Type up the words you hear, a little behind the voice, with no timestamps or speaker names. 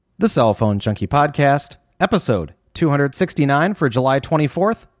the Cell Phone Junkie Podcast, episode 269 for July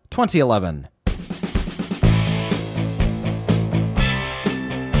 24th, 2011.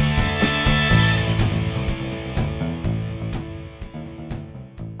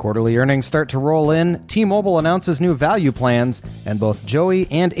 Quarterly earnings start to roll in, T-Mobile announces new value plans, and both Joey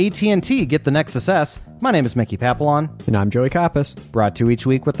and AT&T get the Nexus S. My name is Mickey Papillon. And I'm Joey Kappas. Brought to you each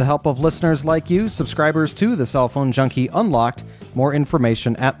week with the help of listeners like you, subscribers to the Cell Phone Junkie Unlocked. More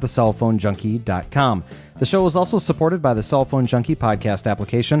information at thecellphonejunkie.com. The show is also supported by the Cell Phone Junkie podcast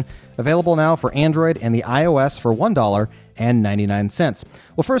application, available now for Android and the iOS for $1.99.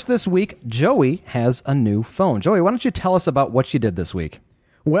 Well, first this week, Joey has a new phone. Joey, why don't you tell us about what you did this week?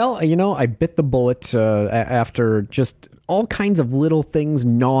 Well, I bit the bullet after just all kinds of little things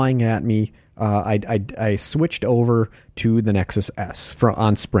gnawing at me. I switched over to the Nexus S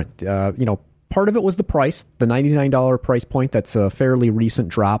on Sprint. Part of it was the price, the $99 price point. That's a fairly recent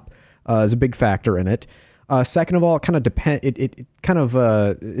drop, is a big factor in it. Second of all, it kind of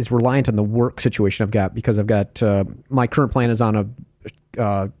is reliant on the work situation I've got, because I've got my current plan is on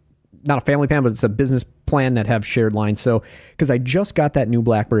a not a family plan, but it's a business plan that have shared lines. So, because I just got that new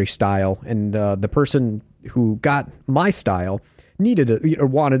BlackBerry style, and the person who got my style needed or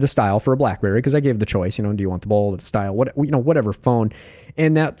wanted a style for a BlackBerry, because I gave the choice. Do you want the bold style, whatever phone,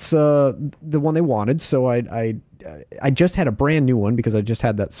 and that's the one they wanted. So I just had a brand new one because I just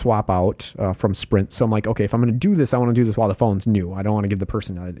had that swap out from Sprint. So I'm like, okay, if I'm going to do this, I want to do this while the phone's new. I don't want to give the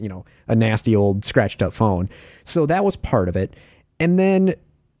person a nasty old scratched up phone. So that was part of it, and then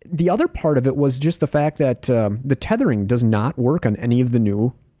the other part of it was just the fact that the tethering does not work on any of the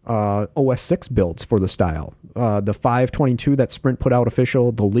new OS 6 builds for the style. The 522 that Sprint put out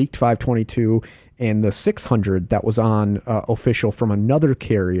official, the leaked 522, and the 600 that was on official from another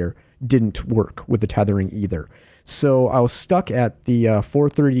carrier didn't work with the tethering either. So I was stuck at the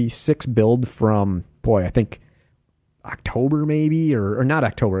 436 build from, I think October maybe, or not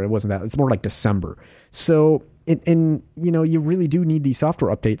October. It wasn't that. It's more like December. So you really do need these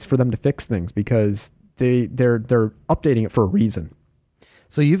software updates for them to fix things, because they're updating it for a reason.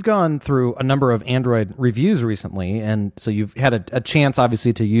 So you've gone through a number of Android reviews recently, and so you've had a chance,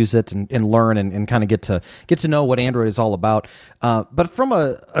 obviously, to use it and learn and kind of get to know what Android is all about. But from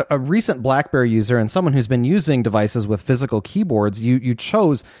a recent BlackBerry user and someone who's been using devices with physical keyboards, you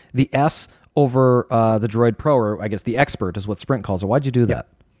chose the S over the Droid Pro, or I guess the Expert is what Sprint calls it. Why'd you do that?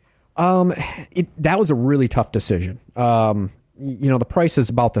 That was a really tough decision. The price is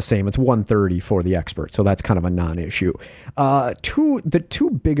about the same. It's $130 for the Expert, so that's kind of a non-issue. The two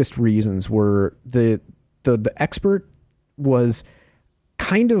biggest reasons were the Expert was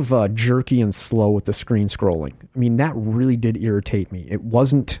kind of jerky and slow with the screen scrolling. I mean, that really did irritate me.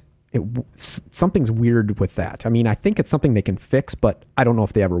 Something's weird with that. I mean, I think it's something they can fix, but I don't know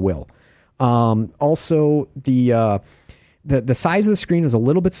if they ever will. Also, the size of the screen was a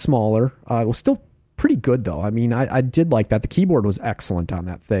little bit smaller. It was still pretty good, though. I mean, I did like that. The keyboard was excellent on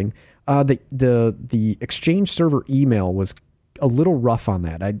that thing. The Exchange server email was a little rough on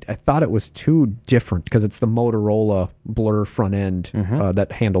that. I thought it was too different, because it's the Motorola Blur front end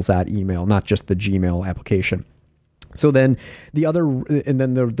that handles that email, not just the Gmail application. So then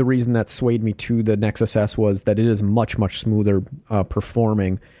the reason that swayed me to the Nexus S was that it is much, much smoother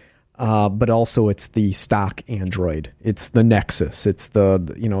performing. But also it's the stock Android. It's the Nexus. It's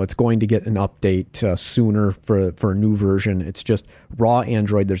it's going to get an update sooner for a new version. It's just raw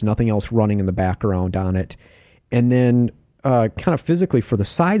Android. There's nothing else running in the background on it. And then kind of physically, for the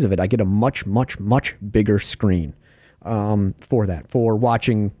size of it, I get a much, much, much bigger screen for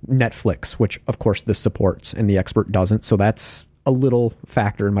watching Netflix, which of course this supports and the Expert doesn't. So that's a little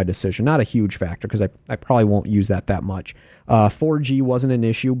factor in my decision. Not a huge factor, because I probably won't use that much. 4G wasn't an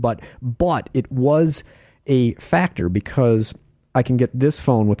issue, but it was a factor, because I can get this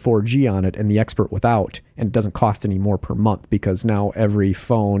phone with 4G on it and the Expert without, and it doesn't cost any more per month, because now every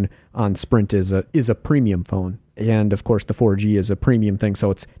phone on Sprint is a premium phone, and of course the 4G is a premium thing, so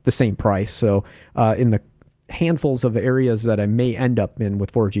it's the same price. So in the handfuls of areas that I may end up in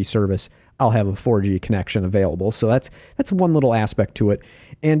with 4G service, I'll have a 4G connection available. So that's one little aspect to it.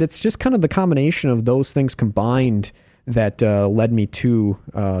 And it's just kind of the combination of those things combined that led me to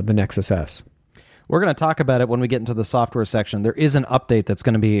the Nexus S. We're going to talk about it when we get into the software section. There is an update that's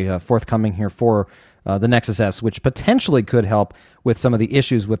going to be forthcoming here for the Nexus S, which potentially could help with some of the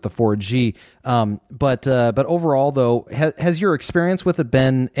issues with the 4G. But overall, though, has your experience with it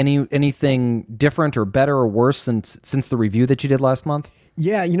been anything different or better or worse since the review that you did last month?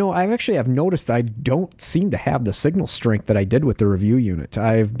 Yeah, I've noticed I don't seem to have the signal strength that I did with the review unit.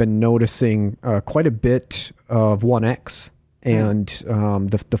 I've been noticing quite a bit of 1X and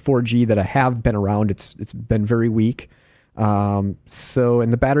the 4G that I have been around, it's been very weak. So,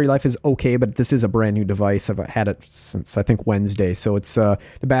 and the battery life is okay, but this is a brand new device. I've had it since I think Wednesday. So it's, the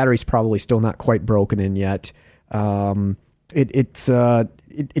battery's probably still not quite broken in yet. It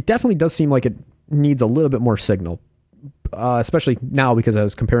definitely does seem like it needs a little bit more signal, especially now because I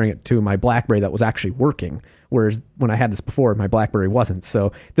was comparing it to my BlackBerry that was actually working. Whereas when I had this before, my BlackBerry wasn't.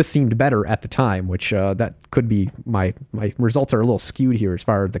 So this seemed better at the time, which, that could be my results are a little skewed here as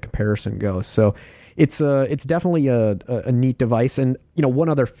far as the comparison goes. So, it's definitely a neat device, and one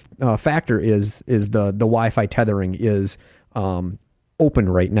other factor is the Wi-Fi tethering is open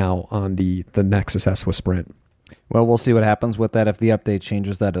right now on the Nexus S with Sprint. Well, we'll see what happens with that if the update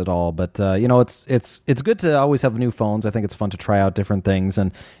changes that at all. But it's good to always have new phones. I think it's fun to try out different things,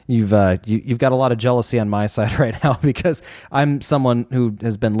 and you've got a lot of jealousy on my side right now because I'm someone who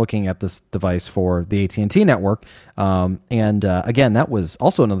has been looking at this device for the AT&T network. Again, that was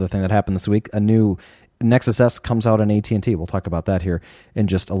also another thing that happened this week. A new Nexus S comes out on AT&T. We'll talk about that here in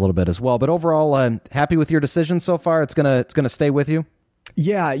just a little bit as well. But overall, I'm happy with your decision so far. It's gonna stay with you.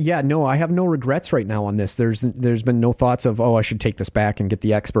 Yeah, no, I have no regrets right now on this. There's been no thoughts of, I should take this back and get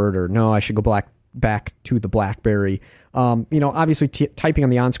the Expert, or no, I should go back to the BlackBerry. Obviously typing on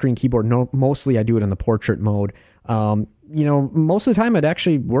the on-screen keyboard, mostly I do it in the portrait mode. Most of the time it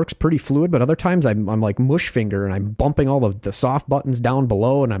actually works pretty fluid, but other times I'm like mush finger and I'm bumping all of the soft buttons down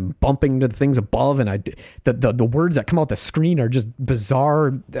below and I'm bumping to the things above, and the words that come out the screen are just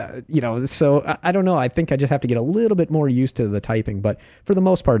bizarre, so I don't know. I think I just have to get a little bit more used to the typing, but for the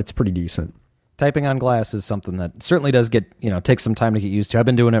most part, it's pretty decent. Typing on glass is something that certainly does takes some time to get used to. I've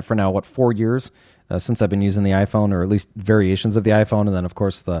been doing it for now, 4 years? Since I've been using the iPhone, or at least variations of the iPhone, and then of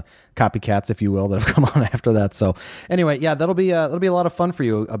course the copycats, if you will, that have come on after that. So anyway, yeah, that'll be a lot of fun for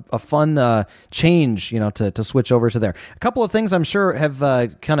you. A fun change, to switch over to there. A couple of things I'm sure have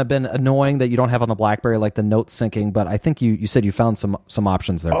kind of been annoying that you don't have on the BlackBerry, like the note syncing. But I think you said you found some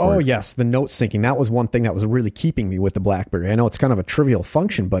options there. Oh yes, the note syncing. That was one thing that was really keeping me with the BlackBerry. I know it's kind of a trivial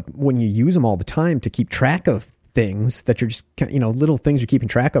function, but when you use them all the time to keep track of things that you're just little things you're keeping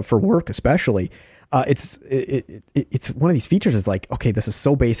track of for work, especially. It's one of these features is like, okay, this is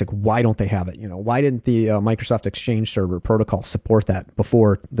so basic. Why don't they have it? Why didn't the Microsoft Exchange Server protocol support that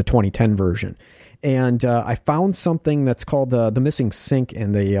before the 2010 version? And I found something that's called the Missing Sync,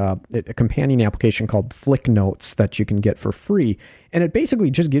 and a companion application called Flick Notes that you can get for free. And it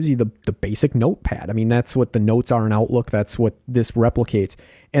basically just gives you the basic notepad. I mean, that's what the notes are in Outlook. That's what this replicates.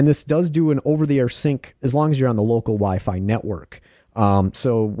 And this does do an over-the-air sync as long as you're on the local Wi-Fi network.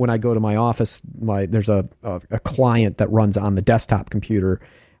 So when I go to my office, there's a client that runs on the desktop computer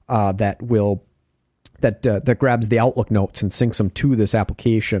that grabs the Outlook notes and syncs them to this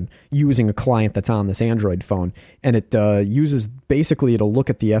application using a client that's on this Android phone. And it uses, basically it'll look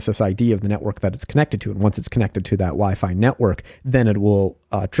at the SSID of the network that it's connected to. And once it's connected to that Wi-Fi network, then it will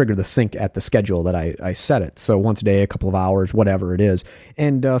trigger the sync at the schedule that I set it. So once a day, a couple of hours, whatever it is.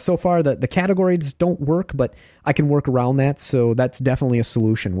 And so far the categories don't work, but I can work around that. So that's definitely a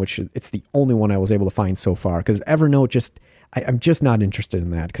solution, which it's the only one I was able to find so far, because Evernote I'm just not interested in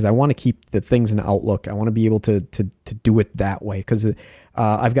that, because I want to keep the things in Outlook. I want to be able to do it that way, because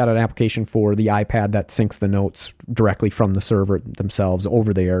I've got an application for the iPad that syncs the notes directly from the server themselves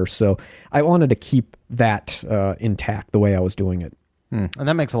over there. So I wanted to keep that intact the way I was doing it. And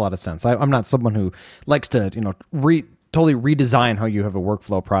that makes a lot of sense. I'm not someone who likes to, totally redesign how you have a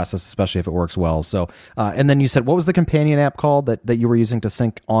workflow process, especially if it works well. So, and then you said, what was the companion app called that you were using to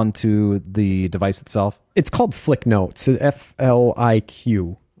sync onto the device itself? It's called Flick Notes,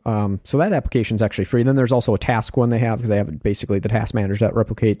 FLIQ. So that application is actually free. Then there's also a task one they have basically the task manager that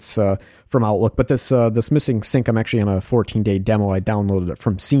replicates from Outlook. But this Missing Sync, I'm actually on a 14-day demo. I downloaded it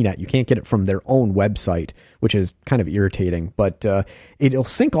from CNET. You can't get it from their own website, which is kind of irritating. But it'll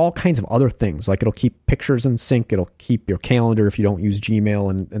sync all kinds of other things. Like it'll keep pictures in sync. It'll keep your calendar if you don't use Gmail,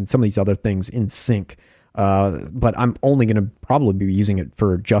 and some of these other things in sync. But I'm only going to probably be using it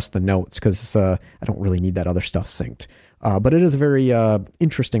for just the notes, because I don't really need that other stuff synced. But it is a very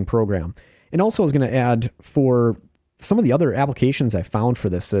interesting program. And also I was going to add, for some of the other applications I found for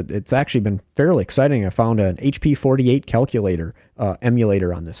this, it's actually been fairly exciting. I found an HP 48 calculator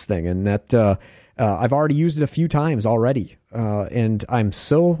emulator on this thing, and that I've already used it a few times already. And I'm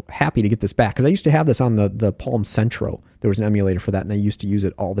so happy to get this back, because I used to have this on the Palm Centro. There was an emulator for that, and I used to use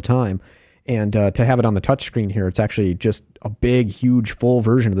it all the time. And to have it on the touchscreen here, it's actually just a big, huge, full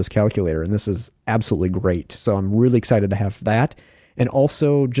version of this calculator, and this is absolutely great. So I'm really excited to have that. And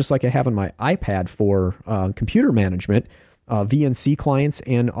also, just like I have on my iPad for computer management, VNC clients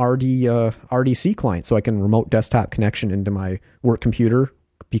and RDC clients, so I can remote desktop connection into my work computer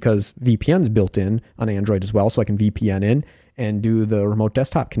because VPN's built in on Android as well, so I can VPN in and do the remote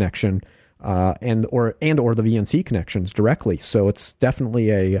desktop connection and or the VNC connections directly. So it's definitely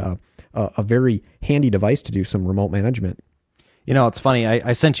a very handy device to do some remote management. You know, it's funny.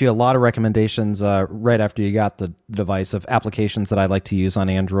 I sent you a lot of recommendations right after you got the device of applications that I like to use on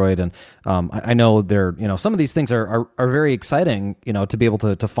Android, and I know they're, you know, some of these things are very exciting, you know, to be able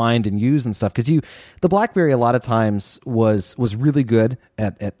to find and use and stuff, because the BlackBerry a lot of times was really good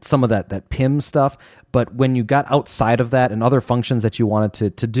at some of that PIM stuff, but when you got outside of that and other functions that you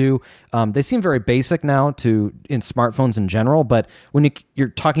wanted to do, they seem very basic now in smartphones in general. But when you're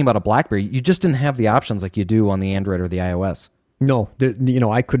talking about a BlackBerry, you just didn't have the options like you do on the Android or the iOS. No,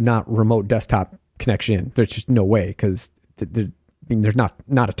 I could not remote desktop connection in. There's just no way, because there's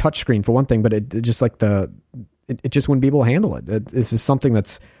not a touch screen for one thing, but it just like it just wouldn't be able to handle it. This is something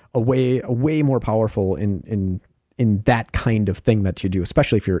that's a way more powerful in that kind of thing that you do,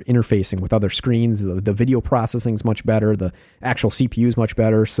 especially if you're interfacing with other screens. The video processing is much better. The actual CPU is much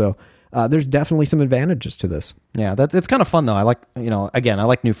better. So there's definitely some advantages to this. Yeah, it's kind of fun though. I like, again, I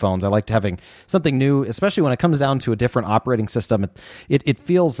like new phones. I like having something new, especially when it comes down to a different operating system. It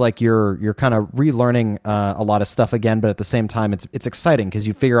feels like you're kind of relearning a lot of stuff again, but at the same time, it's exciting because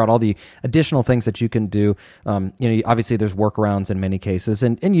you figure out all the additional things that you can do. Obviously there's workarounds in many cases,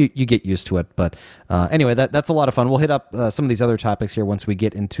 and you get used to it. But anyway, that's a lot of fun. We'll hit up some of these other topics here once we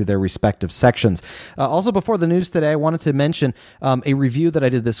get into their respective sections. Also, before the news today, I wanted to mention a review that I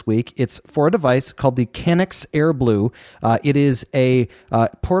did this week. It's for a device called the Canix Air Blue. It is a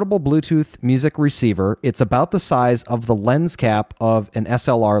portable Bluetooth music receiver. It's about the size of the lens cap of an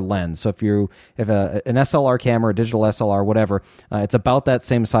SLR lens. So if you have an SLR camera, a digital SLR, whatever, it's about that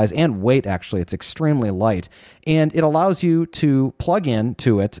same size and weight, actually. It's extremely light. And it allows you to plug in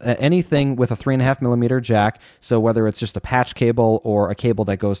to it anything with a 3.5 millimeter jack. So whether it's just a patch cable or a cable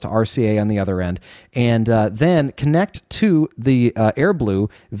that goes to RCA on the other end, and then connect to the Air Blue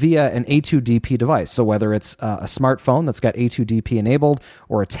via an A2DP device. So whether it's a smartphone that's got A2DP enabled,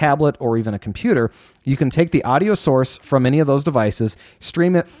 or a tablet, or even a computer, you can take the audio source from any of those devices,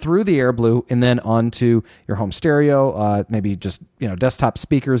 stream it through the Air Blue, and then onto your home stereo, maybe just desktop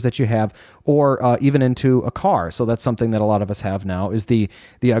speakers that you have, or even into a car. So that's something that a lot of us have now, is the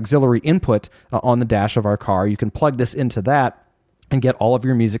auxiliary input on the dash of our car. You can plug this into that and get all of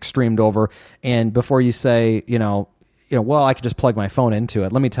your music streamed over. And before you say, well, I could just plug my phone into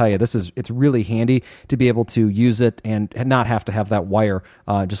it. Let me tell you, it's really handy to be able to use it and not have to have that wire,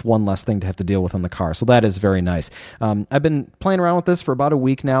 just one less thing to have to deal with in the car. So that is very nice. I've been playing around with this for about a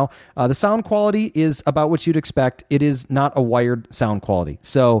week now. The sound quality is about what you'd expect. It is not a wired sound quality.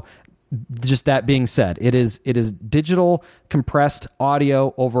 So just that being said, it is digital compressed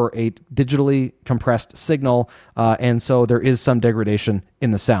audio over a digitally compressed signal, and so there is some degradation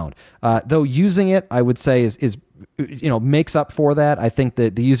in the sound. Though using it, I would say is makes up for that. I think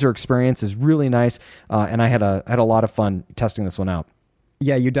that the user experience is really nice, and I had a lot of fun testing this one out.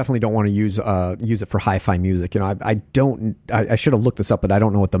 Yeah, you definitely don't want to use it for hi-fi music. I should have looked this up, but I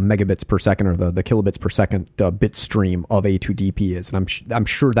don't know what the megabits per second or the kilobits per second bit stream of A2DP is, and I'm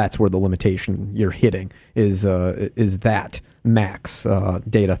sure that's where the limitation you're hitting is that max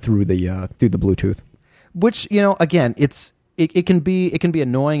data through the Bluetooth. Which again, it can be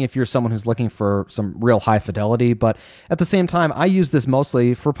annoying if you're someone who's looking for some real high fidelity, but at the same time, I use this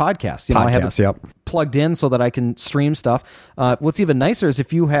mostly for podcasts. I have it plugged in so that I can stream stuff. What's even nicer is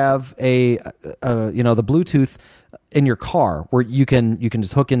if you have the Bluetooth in your car, where you can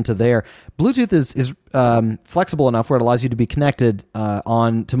just hook into there. Bluetooth is flexible enough where it allows you to be connected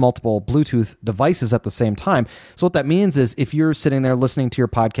on to multiple Bluetooth devices at the same time. So what that means is if you're sitting there listening to your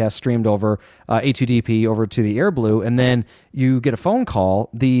podcast streamed over A2DP over to the Air Blue, and then you get a phone call,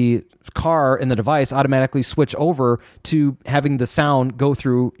 the car and the device automatically switch over to having the sound go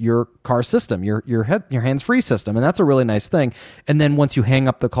through your car system, your hands-free system, and that's a really nice thing. And then once you hang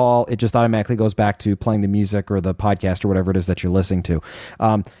up the call, it just automatically goes back to playing the music or the podcast or whatever it is that you're listening to.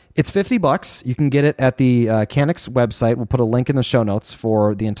 It's $50. You can get it at the Canix website. We'll put a link in the show notes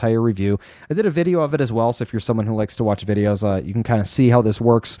for the entire review. I did a video of it as well, so if you're someone who likes to watch videos, you can kind of see how this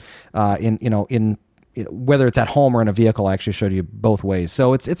works in whether it's at home or in a vehicle. I actually showed you both ways.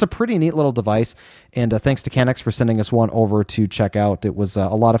 So it's a pretty neat little device, and thanks to Canix for sending us one over to check out. It was a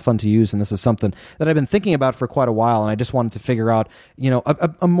lot of fun to use, and this is something that I've been thinking about for quite a while, and I just wanted to figure out,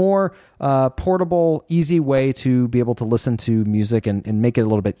 a more portable, easy way to be able to listen to music and make it a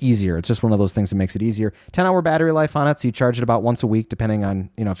little bit easier. It's just one of those things that makes it easier. 10-hour battery life on it, so you charge it about once a week, depending on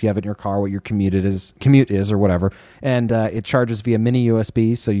if you have it in your car, what your commute is or whatever. And it charges via mini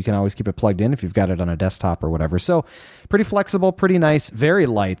USB, so you can always keep it plugged in if you've got it on a desktop or whatever. So pretty flexible, pretty nice, very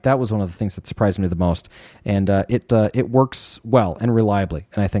light. That was one of the things that surprised me the most. And it works well and reliably,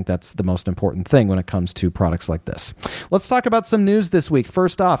 and I think that's the most important thing when it comes to products like this. Let's talk about some news this week.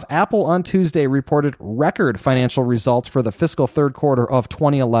 First off, Apple on Tuesday reported record financial results for the fiscal third quarter of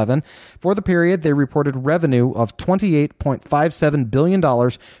 2011. For the period, they reported revenue of $28.57 billion,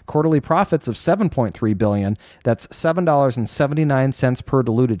 quarterly profits of $7.3 billion. That's $7.79 per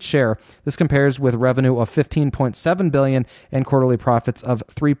diluted share. This compares with revenue of $15.7 billion and quarterly profits of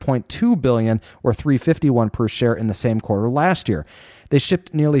 $3.2 billion, or $3.51 per share in the same quarter last year. They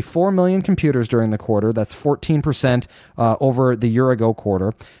shipped nearly 4 million computers during the quarter. That's 14% over the year-ago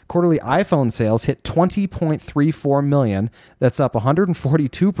quarter. Quarterly iPhone sales hit 20.34 million. That's up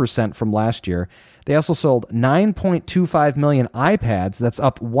 142% from last year. They also sold 9.25 million iPads. That's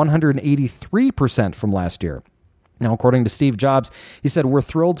up 183% from last year. Now, according to Steve Jobs, he said, "We're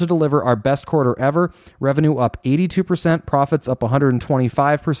thrilled to deliver our best quarter ever. Revenue up 82%, profits up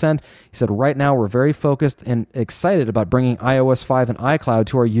 125%. He said, "Right now, we're very focused and excited about bringing iOS 5 and iCloud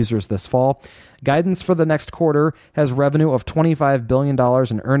to our users this fall." Guidance for the next quarter has revenue of $25 billion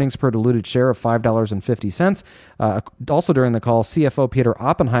and earnings per diluted share of $5.50. Also during the call, CFO Peter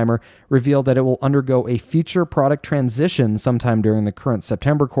Oppenheimer revealed that it will undergo a feature product transition sometime during the current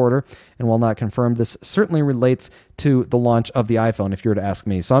September quarter. And while not confirmed, this certainly relates to the launch of the iPhone, if you were to ask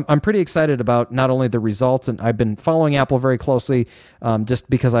me. So I'm pretty excited about not only the results, and I've been following Apple very closely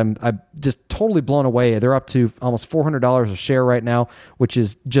just because I'm just totally blown away. They're up to almost $400 a share right now, which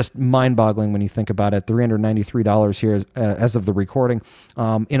is just mind-boggling when you think about it. $393 here as of the recording.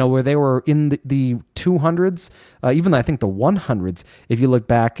 Where they were in the 200s, even I think the 100s, if you look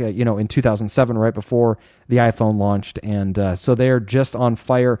back, in 2007, right before the iPhone launched. And so they're just on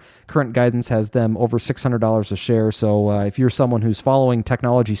fire. Current guidance has them over $600 a share. So if you're someone who's following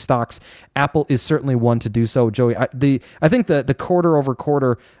technology stocks, Apple is certainly one to do so. Joey, I think the quarter over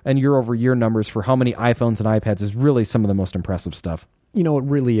quarter and year over year numbers for how many iPhones and iPads is really some of the most impressive stuff. It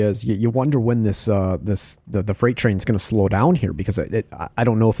really is. You wonder when the freight train is going to slow down here, because I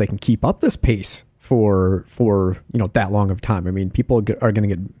don't know if they can keep up this pace for that long of time. I mean, people are going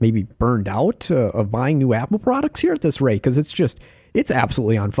to get maybe burned out of buying new Apple products here at this rate, because it's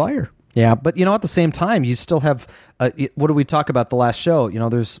absolutely on fire. Yeah, but at the same time, you still have, what did we talk about the last show?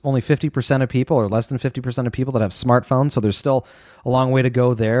 There's only 50% of people, or less than 50% of people, that have smartphones, so there's still a long way to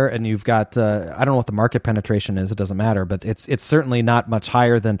go there. And you've got, I don't know what the market penetration is, it doesn't matter, but it's certainly not much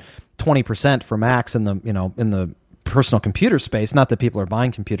higher than 20% for Macs in the personal computer space. Not that people are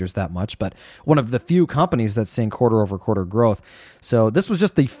buying computers that much, but one of the few companies that's seeing quarter over quarter growth. So this was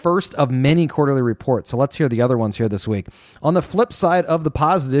just the first of many quarterly reports. So let's hear the other ones here this week. On the flip side of the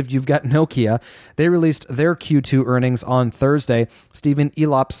positive, you've got Nokia. They released their Q2 earnings on Thursday. Stephen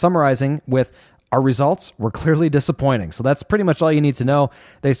Elop summarizing with, "Our results were clearly disappointing." So that's pretty much all you need to know.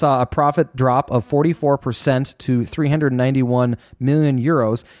 They saw a profit drop of 44% to 391 million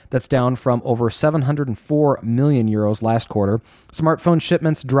euros. That's down from over 704 million euros last quarter. Smartphone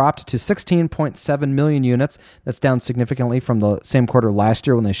shipments dropped to 16.7 million units. That's down significantly from the same quarter last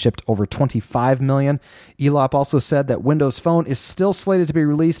year when they shipped over 25 million. Elop also said that Windows Phone is still slated to be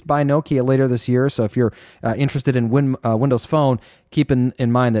released by Nokia later this year. So if you're interested in Windows Phone, keep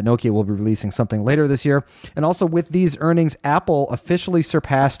in mind that Nokia will be releasing something later this year. And also with these earnings, Apple officially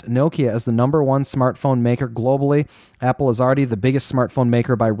surpassed Nokia as the number one smartphone maker globally. Apple is already the biggest smartphone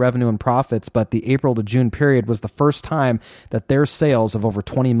maker by revenue and profits, but the April to June period was the first time that their sales of over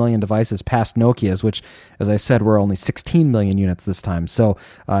 20 million devices passed Nokia's, which, as I said, were only 16 million units this time. So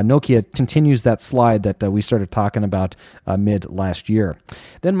Nokia continues that slide that we started talking about mid last year.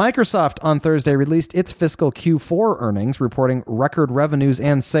 Then Microsoft on Thursday released its fiscal Q4 earnings, reporting record revenues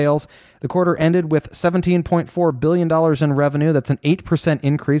and sales. The quarter ended with $17.4 billion in revenue. That's an 8%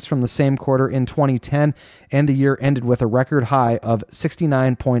 increase from the same quarter in 2010. And the year ended with a record high of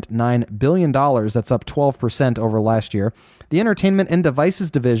 $69.9 billion. That's up 12% over last year. The Entertainment and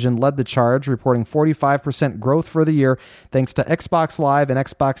Devices division led the charge, reporting 45% growth for the year, thanks to Xbox Live and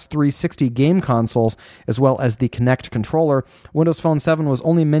Xbox 360 game consoles, as well as the Kinect controller. Windows Phone 7 was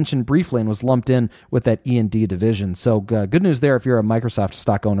only mentioned briefly and was lumped in with that E&D division. So good news there if you're a Microsoft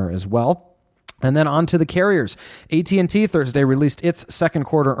stock owner as well. And then on to the carriers. AT&T Thursday released its second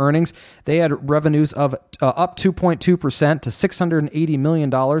quarter earnings. They had revenues of up 2.2% to $680 million,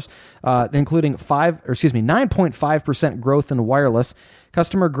 including 9.5% growth in wireless.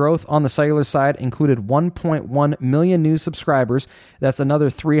 Customer growth on the cellular side included 1.1 million new subscribers. That's another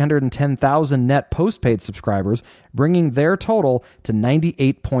 310,000 net postpaid subscribers, bringing their total to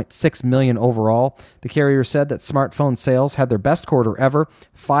 98.6 million overall. The carrier said that smartphone sales had their best quarter ever,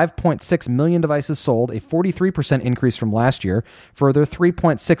 5.6 million devices sold, a 43% increase from last year. Further,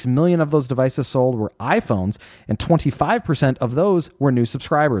 3.6 million of those devices sold were iPhones, and 25% of those were new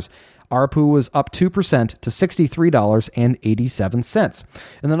subscribers. ARPU was up 2% to $63.87.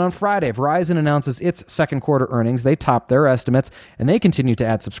 And then on Friday, Verizon announces its second quarter earnings. They topped their estimates, and they continue to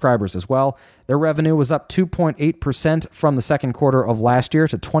add subscribers as well. Their revenue was up 2.8% from the second quarter of last year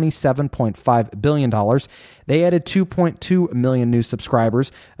to $27.5 billion. They added 2.2 million new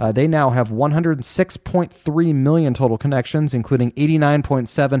subscribers. They now have 106.3 million total connections, including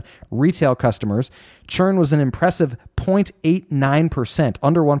 89.7 retail customers. Churn was an impressive 0.89%,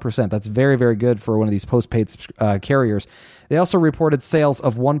 under 1%. That's very, very good for one of these postpaid carriers. They also reported sales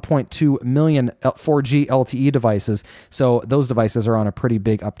of 1.2 million 4G LTE devices, so those devices are on a pretty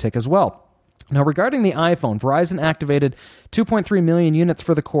big uptick as well. Now, regarding the iPhone, Verizon activated 2.3 million units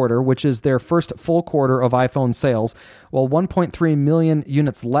for the quarter, which is their first full quarter of iPhone sales, while 1.3 million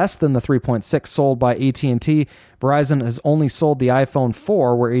units less than the 3.6 sold by AT&T. Verizon has only sold the iPhone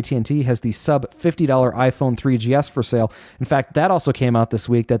 4, where AT&T has the sub-$50 iPhone 3GS for sale. In fact, that also came out this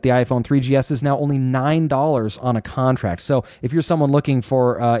week, that the iPhone 3GS is now only $9 on a contract. So if you're someone looking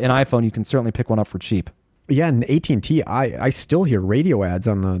for an iPhone, you can certainly pick one up for cheap. Yeah, and AT&T, I still hear radio ads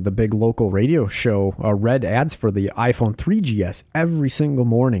on the big local radio show, red ads for the iPhone 3GS every single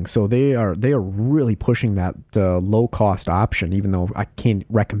morning. So they are really pushing that low-cost option, even though I can't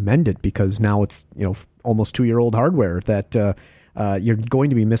recommend it because now it's almost 2-year-old hardware that you're going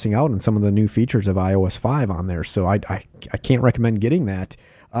to be missing out on some of the new features of iOS 5 on there. So I can't recommend getting that,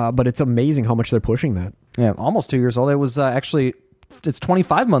 but it's amazing how much they're pushing that. Yeah, almost 2 years old. It was actually... It's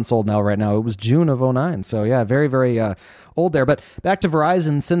 25 months old now right now. It was June of 2009. So yeah, very, very old there. But back to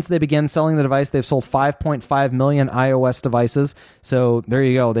Verizon, since they began selling the device, they've sold 5.5 million iOS devices. So there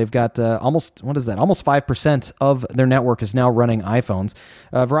you go. They've got almost 5% of their network is now running iPhones.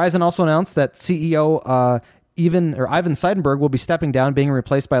 Verizon also announced that CEO Ivan Seidenberg will be stepping down, being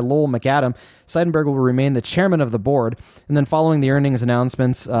replaced by Lowell McAdam. Seidenberg will remain the chairman of the board. And then following the earnings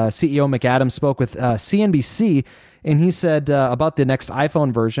announcements, CEO McAdam spoke with CNBC, and he said about the next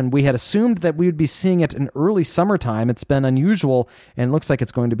iPhone version, we had assumed that we would be seeing it in early summertime. It's been unusual, and it looks like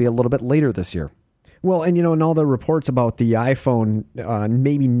it's going to be a little bit later this year. Well, and in all the reports about the iPhone,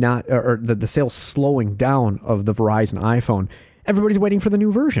 maybe not, or the sales slowing down of the Verizon iPhone, everybody's waiting for the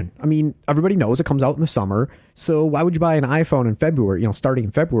new version. I mean, everybody knows it comes out in the summer, so why would you buy an iPhone in February, starting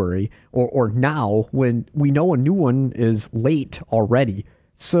in February, or now when we know a new one is late already?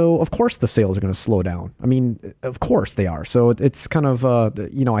 So, of course, the sales are going to slow down. I mean, of course they are. So it's kind of,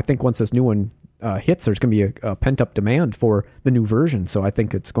 I think once this new one hits, there's going to be a pent-up demand for the new version. So I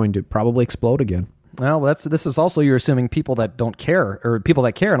think it's going to probably explode again. Well, this is also, you're assuming people that don't care, or people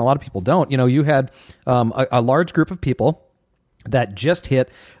that care, and a lot of people don't. You had a large group of people that just hit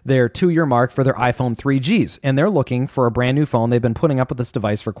their 2-year mark for their iPhone 3Gs, and they're looking for a brand new phone. They've been putting up with this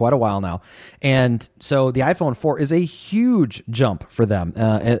device for quite a while now, and so the iPhone 4 is a huge jump for them.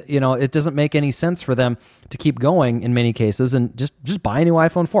 It doesn't make any sense for them to keep going in many cases and just buy a new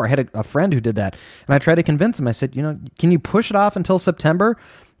iPhone 4. I had a friend who did that, and I tried to convince him. I said, can you push it off until September?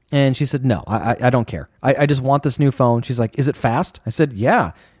 And she said, no, I don't care. I just want this new phone. She's like, is it fast? I said,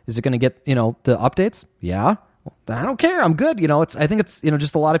 yeah. Is it going to get, the updates? Yeah. Well, then I don't care. I'm good. I think it's,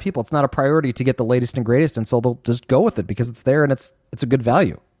 just a lot of people, it's not a priority to get the latest and greatest. And so they'll just go with it because it's there and it's a good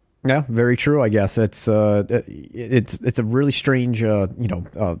value. Yeah, very true. I guess it's a really strange,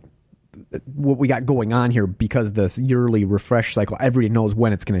 what we got going on here because this yearly refresh cycle, everybody knows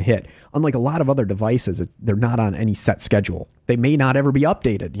when it's going to hit. Unlike a lot of other devices, they're not on any set schedule. They may not ever be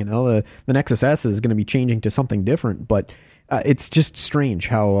updated. The Nexus S is going to be changing to something different, but it's just strange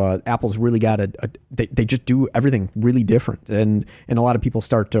how Apple's really got they just do everything really different, and a lot of people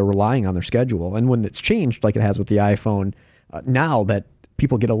start relying on their schedule. And when it's changed, like it has with the iPhone, now that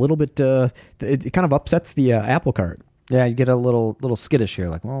people get a little bit, it kind of upsets the apple cart. Yeah, you get a little skittish here,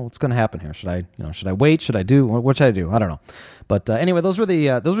 like, well, what's going to happen here? Should I wait? Should I do? What should I do? I don't know. But anyway, those were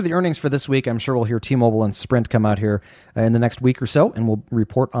the earnings for this week. I'm sure we'll hear T-Mobile and Sprint come out here in the next week or so, and we'll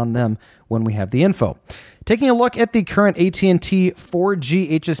report on them when we have the info. Taking a look at the current AT&T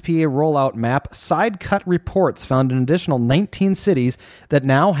 4G HSPA rollout map, Sidecut Reports found an additional 19 cities that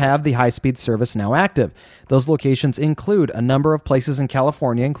now have the high-speed service now active. Those locations include a number of places in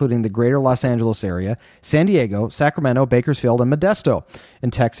California, including the greater Los Angeles area, San Diego, Sacramento, Bakersfield, and Modesto.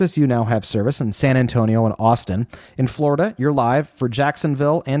 In Texas, you now have service in San Antonio and Austin. In Florida, you're live for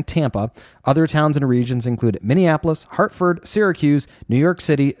Jacksonville and Tampa. Other towns and regions include Minneapolis, Hartford, Syracuse, New York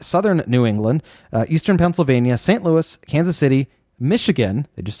City, southern New England, eastern Pennsylvania, St. Louis, Kansas City, Michigan,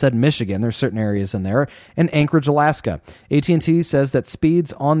 they just said Michigan, there's certain areas in there, and Anchorage, Alaska. AT&T says that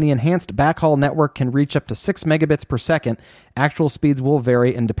speeds on the enhanced backhaul network can reach up to 6 megabits per second. Actual speeds will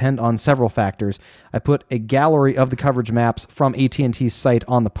vary and depend on several factors. I put a gallery of the coverage maps from AT&T's site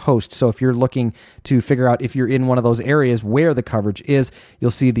on the post, so if you're looking to figure out if you're in one of those areas where the coverage is,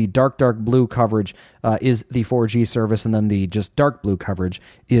 you'll see the dark blue coverage is the 4G service, and then the just dark blue coverage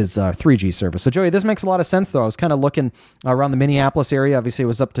is 3G service. So, Joey, this makes a lot of sense, though. I was kind of looking around the Minneapolis area. Obviously, I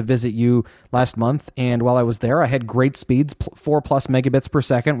was up to visit you last month, and while I was there, I had great speeds, 4+ megabits per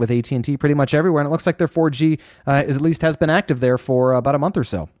second with AT&T pretty much everywhere, and it looks like their 4G at least has been active there for about a month or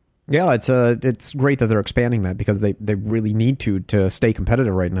so. Yeah, it's great that they're expanding that because they really need to stay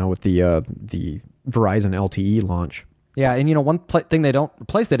competitive right now with the Verizon LTE launch. Yeah, and one place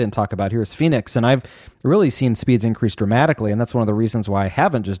they didn't talk about here is Phoenix, and I've really seen speeds increase dramatically, and that's one of the reasons why I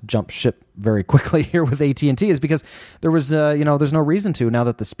haven't just jumped ship very quickly here with AT&T is because there was, there's no reason to now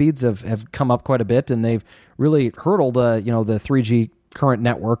that the speeds have come up quite a bit, and they've really hurdled, the 3G current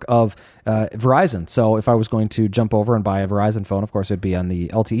network of Verizon. So if I was going to jump over and buy a Verizon phone, of course, it'd be on the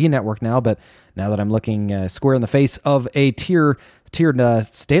LTE network now, but now that I'm looking square in the face of a tiered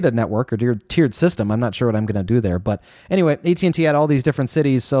data network or tiered system, I'm not sure what I'm going to do there. But anyway, AT&T had all these different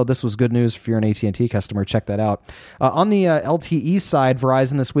cities, so this was good news if you're an AT&T customer. Check that out. On the LTE side,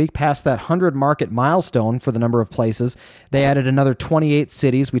 Verizon this week passed that 100 market milestone for the number of places. They added another 28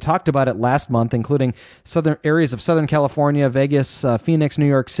 cities. We talked about it last month, including southern areas of Southern California, Vegas, Phoenix, New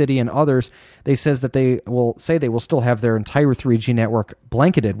York City, and others. They will still have their entire 3G network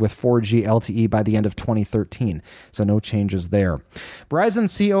blanketed with 4G LTE by the end of 2013. So no changes there. Verizon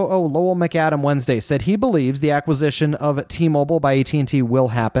COO Lowell McAdam Wednesday said he believes the acquisition of T-Mobile by AT&T will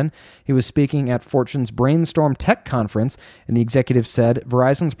happen. He was speaking at Fortune's Brainstorm Tech Conference, and the executive said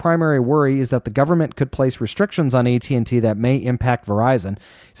Verizon's primary worry is that the government could place restrictions on AT&T that may impact Verizon.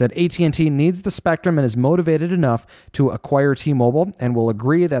 He said AT&T needs the spectrum and is motivated enough to acquire T-Mobile and will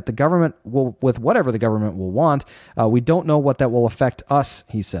agree that the government will, with whatever the government will want. We don't know what that will affect us,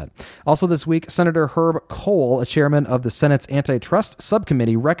 he said. Also this week, Senator Herb Kohl, a chairman of the Senate's Antitrust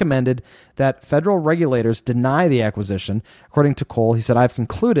Subcommittee, recommended that federal regulators deny the acquisition. According to Kohl, he said, I've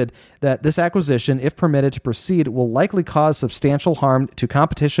concluded that this acquisition, if permitted to proceed, will likely cause substantial harm to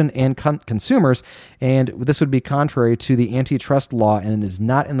competition and consumers, and this would be contrary to the antitrust law and it is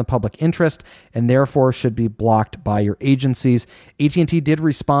not in the public interest and therefore should be blocked by your agencies. AT&T did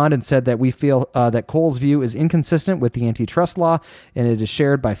respond and said that we feel that Kohl's view is inconsistent with the antitrust law and it is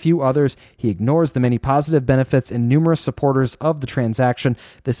shared by few others. He ignores the many positive benefits and numerous supporters of the transaction.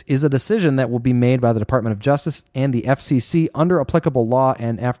 This is a decision that will be made by the Department of Justice and the FCC under applicable law,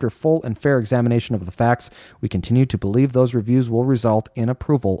 and after full and fair examination of the facts, we continue to believe those reviews will result in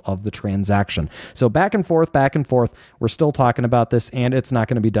approval of the transaction. So back and forth. We're still talking about this, and it's not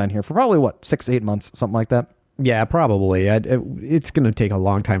going to be done here for probably, 6-8 months, something like that? Yeah, probably. It's going to take a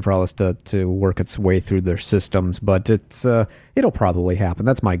long time for all this to work its way through their systems, but it'll probably happen.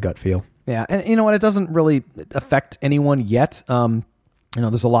 That's my gut feel. Yeah, and you know what? It doesn't really affect anyone yet.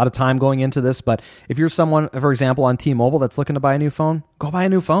 There's a lot of time going into this, but if you're someone, for example, on T-Mobile that's looking to buy a new phone, go buy a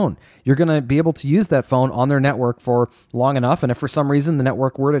new phone. You're going to be able to use that phone on their network for long enough, and if for some reason the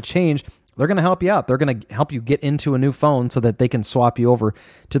network were to change, they're going to help you out. They're going to help you get into a new phone so that they can swap you over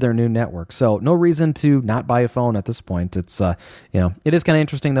to their new network. So no reason to not buy a phone at this point. It's, it is kind of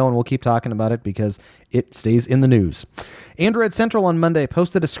interesting though, and we'll keep talking about it because it stays in the news. Android Central on Monday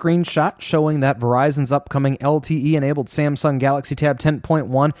posted a screenshot showing that Verizon's upcoming LTE-enabled Samsung Galaxy Tab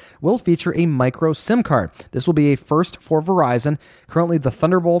 10.1 will feature a micro SIM card. This will be a first for Verizon. Currently, the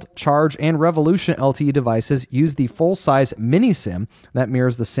Thunderbolt, Charge, and Revolution LTE devices use the full-size mini SIM that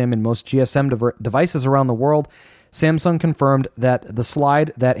mirrors the SIM in most GSM devices around the world. Samsung confirmed that the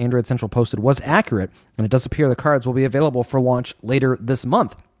slide that Android Central posted was accurate, and it does appear the cards will be available for launch later this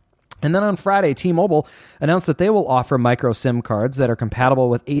month. And then on Friday, T-Mobile announced that they will offer micro SIM cards that are compatible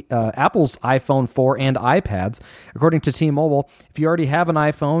with Apple's iPhone 4 and iPads. According to T-Mobile, if you already have an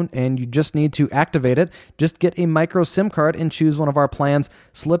iPhone and you just need to activate it, just get a micro SIM card and choose one of our plans.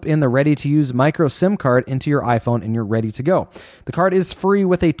 Slip in the ready-to-use micro SIM card into your iPhone and you're ready to go. The card is free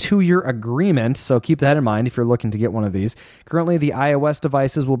with a 2-year agreement, so keep that in mind if you're looking to get one of these. Currently, the iOS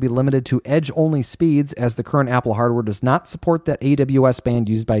devices will be limited to edge-only speeds as the current Apple hardware does not support that AWS band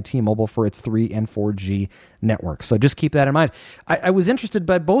used by T-Mobile for its 3 and 4G network. So just keep that in mind. I was interested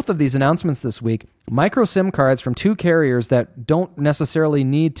by both of these announcements this week. Micro SIM cards from 2 carriers that don't necessarily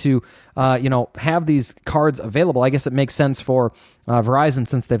need to, have these cards available. I guess it makes sense for Verizon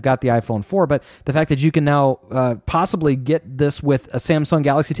since they've got the iPhone 4, but the fact that you can now possibly get this with a Samsung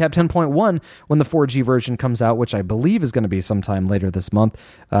Galaxy Tab 10.1 when the 4G version comes out, which I believe is going to be sometime later this month.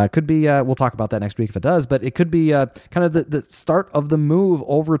 Could be, we'll talk about that next week if it does, but it could be kind of the start of the move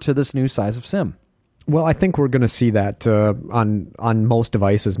over to this new size of SIM. Well, I think we're going to see that on most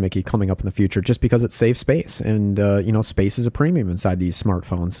devices, Mickey, coming up in the future, just because it saves space, and space is a premium inside these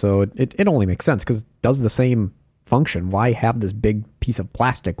smartphones. So it only makes sense because it does the same function. Why have this big piece of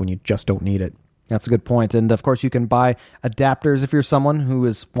plastic when you just don't need it? That's a good point. And of course, you can buy adapters if you're someone who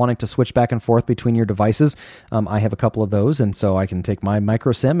is wanting to switch back and forth between your devices. I have a couple of those, and so I can take my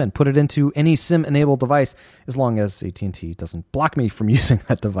micro SIM and put it into any SIM-enabled device as long as AT&T doesn't block me from using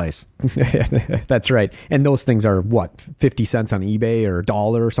that device. That's right. And those things are, 50 cents on eBay or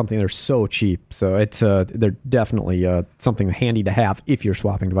 $1 or something? They're so cheap. So it's they're definitely something handy to have if you're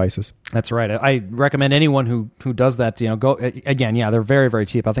swapping devices. That's right. I recommend anyone who does that, go again. Yeah, they're very, very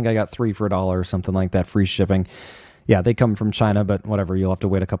cheap. I think I got 3 for $1 or something like that, free shipping. Yeah, they come from China, but whatever, you'll have to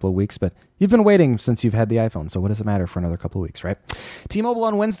wait a couple of weeks. But you've been waiting since you've had the iPhone, so what does it matter for another couple of weeks, right? T-Mobile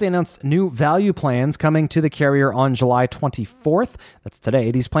on Wednesday announced new value plans coming to the carrier on July 24th. That's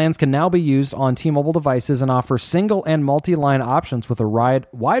today. These plans can now be used on T-Mobile devices and offer single and multi-line options with a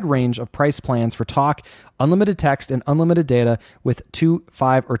wide range of price plans for talk, unlimited text, and unlimited data with 2,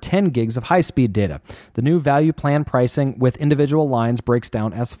 5, or 10 gigs of high-speed data. The new value plan pricing with individual lines breaks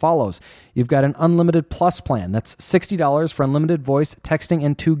down as follows. You've got an unlimited plus plan. That's $60 for unlimited voice, texting,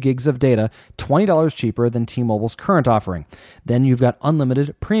 and 2 gigs of data, $20 cheaper than T-Mobile's current offering. Then you've got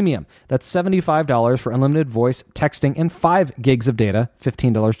unlimited premium. That's $75 for unlimited voice, texting, and 5 gigs of data,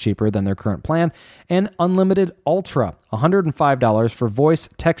 $15 cheaper than their current plan. And unlimited ultra, $105 for voice,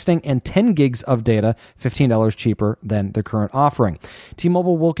 texting, and 10 gigs of data, $15 cheaper than the current offering.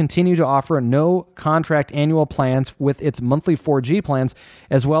 T-Mobile will continue to offer no contract annual plans with its monthly 4G plans,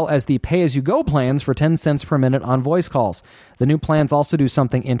 as well as the pay-as-you-go plans for 10 cents per minute on voice calls. The new plans also do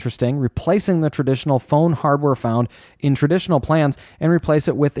something interesting, replacing the traditional phone hardware found in traditional plans and replace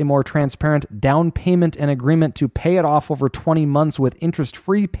it with a more transparent down payment and agreement to pay it off over 20 months with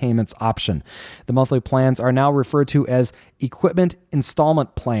interest-free payments option. The monthly plans are now referred to as equipment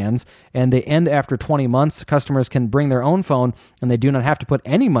installment plans, and they end after 20 months. Customers can bring their own phone, and they do not have to put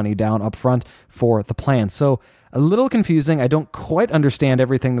any money down up front for the plan. So a little confusing. I don't quite understand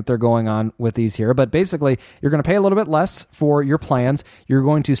everything that they're going on with these here, but basically you're going to pay a little bit less for your plans. You're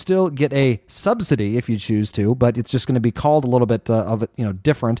going to still get a subsidy if you choose to, but it's just going to be called a little bit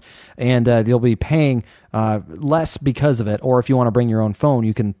different, and you'll be paying less because of it. Or if you want to bring your own phone,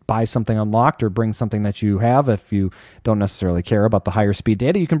 you can buy something unlocked or bring something that you have. If you don't necessarily care about the higher speed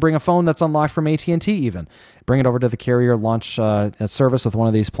data, you can bring a phone that's unlocked from AT&T even. Bring it over to the carrier, launch a service with one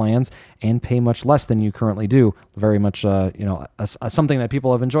of these plans, and pay much less than you currently do. Very much, something that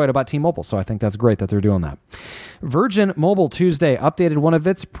people have enjoyed about T-Mobile. So I think that's great that they're doing that. Virgin Mobile Tuesday updated one of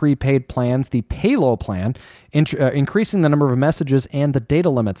its prepaid plans, the Paylow plan, increasing the number of messages and the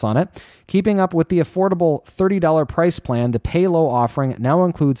data limits on it. Keeping up with the affordable $30 price plan, the Paylow offering now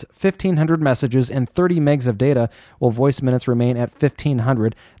includes 1,500 messages and 30 megs of data, while voice minutes remain at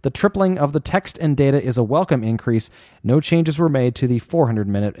 1,500. The tripling of the text and data is a welcome increase. No changes were made to the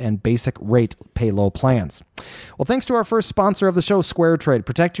 400-minute and basic rate Paylow plans. Well, thanks to our first sponsor of the show, SquareTrade.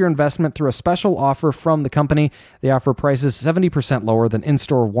 Protect your investment through a special offer from the company. They offer prices 70% lower than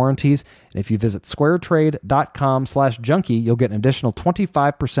in-store warranties. And if you visit squaretrade.com/junkie, you'll get an additional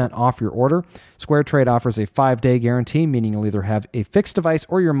 25% off your order. SquareTrade offers a 5-day guarantee, meaning you'll either have a fixed device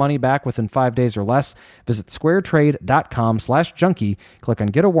or your money back within 5 days or less. Visit squaretrade.com/junkie. Click on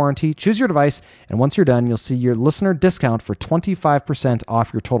Get a Warranty, choose your device, and once you're done, you'll see your listener discount for 25%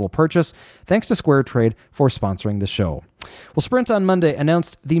 off your total purchase. Thanks to SquareTrade for sponsoring the show. Well, Sprint on Monday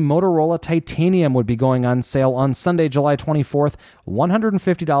announced the Motorola Titanium would be going on sale on Sunday, July 24th,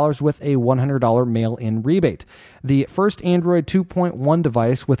 $150 with a $100 mail-in rebate. The first Android 2.1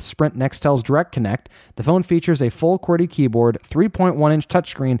 device with Sprint Nextel's Direct Connect, the phone features a full QWERTY keyboard, 3.1-inch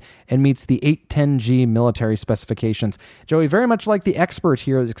touchscreen, and meets the 810G military specifications. Joey, very much like the Expert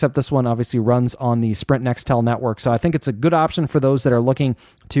here, except this one obviously runs on the Sprint Nextel network, so I think it's a good option for those that are looking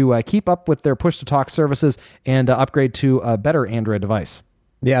to keep up with their push-to-talk services and upgrade to a better Android device.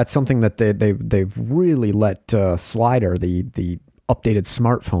 Yeah, it's something that they've really let slide, the updated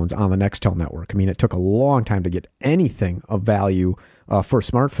smartphones on the Nextel network. I mean, it took a long time to get anything of value for a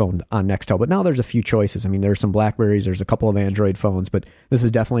smartphone on Nextel, but now there's a few choices. I mean, there's some BlackBerries, there's a couple of Android phones, but this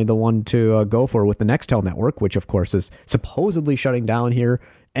is definitely the one to go for with the Nextel network, which of course is supposedly shutting down here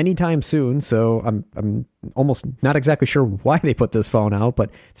anytime soon. So I'm almost not exactly sure why they put this phone out, but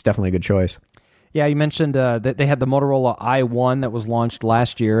it's definitely a good choice. Yeah, you mentioned that they had the Motorola i1 that was launched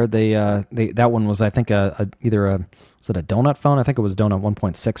last year. That one was, I think, was it a donut phone? I think it was donut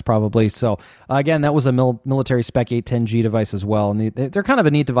 1.6 probably. So again, that was a military spec 810G device as well. And they're kind of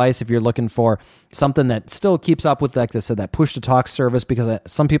a neat device if you're looking for something that still keeps up with, like I said, that push to talk service, because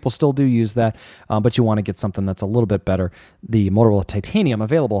some people still do use that, but you want to get something that's a little bit better. The Motorola Titanium,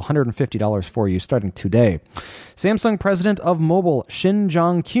 available $150 for you starting today. Samsung president of mobile Shin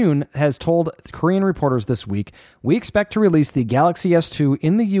Jong-kyun has told Korean reporters this week, "We expect to release the Galaxy S2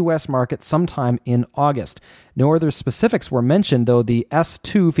 in the U.S. market sometime in August." No other specifics were mentioned, though the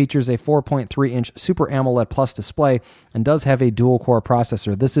S2 features a 4.3-inch Super AMOLED Plus display and does have a dual-core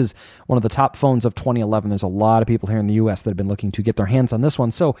processor. This is one of the top phones of 2011. There's a lot of people here in the U.S. that have been looking to get their hands on this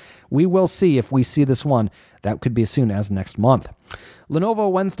one, so we will see if we see this one. That could be as soon as next month.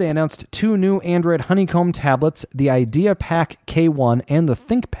 Lenovo Wednesday announced 2 new Android Honeycomb tablets, the IdeaPad K1 and the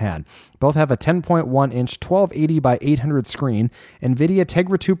ThinkPad. Both have a 10.1-inch 1280 by 800 screen, NVIDIA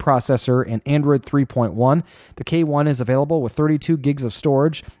Tegra 2 processor, and Android 3.1. The K1 is available with 32 gigs of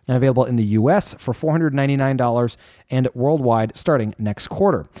storage and available in the U.S. for $499 and worldwide starting next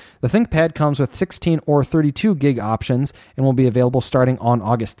quarter. The ThinkPad comes with 16 or 32 gig options and will be available starting on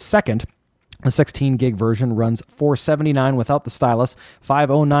August 2nd. The 16 gig version runs $479 without the stylus,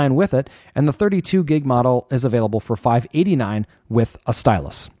 $509 with it, and the 32 gig model is available for $589 with a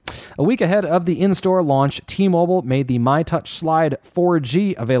stylus. A week ahead of the in-store launch, T-Mobile made the MyTouch Slide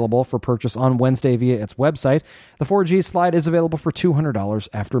 4G available for purchase on Wednesday via its website. The 4G slide is available for $200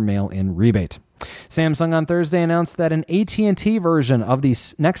 after mail-in rebate. Samsung on Thursday announced that an AT&T version of the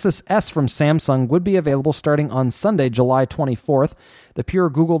Nexus S from Samsung would be available starting on Sunday, July 24th. The pure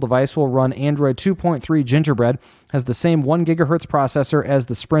Google device will run Android 2.3 Gingerbread, has the same 1 GHz processor as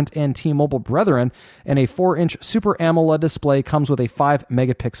the Sprint and T-Mobile brethren, and a 4-inch Super AMOLED display comes with a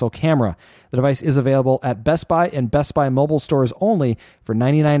 5-megapixel camera. The device is available at Best Buy and Best Buy mobile stores only for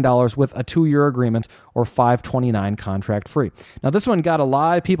 $99 with a 2-year agreement or $529 contract free. Now, this one got a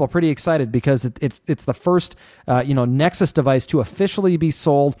lot of people pretty excited because it's the first Nexus device to officially be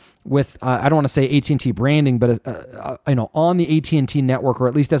sold with I don't want to say AT&T branding, but on the AT&T network, or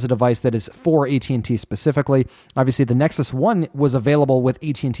at least as a device that is for AT&T specifically. Obviously, the Nexus One was available with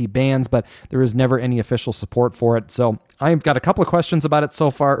AT&T bands, but there is never any official support for it. So I've got a couple of questions about it so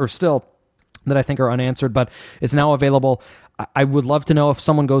far, or still, that I think are unanswered, but it's now available. I would love to know if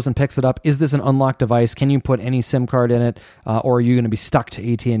someone goes and picks it up. Is this an unlocked device? Can you put any SIM card in it? Or are you going to be stuck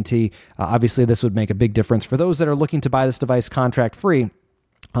to AT&T? Obviously, this would make a big difference. For those that are looking to buy this device contract-free,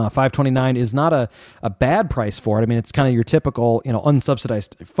 $529 is not a bad price for it. I mean, it's kind of your typical,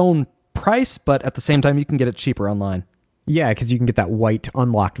 unsubsidized phone price, but at the same time, you can get it cheaper online. Yeah, because you can get that white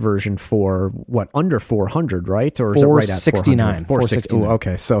unlocked version for under $400, right? Or is it right at $469? $469.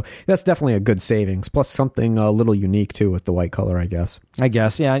 Okay, so that's definitely a good savings. Plus something a little unique too with the white color, I guess.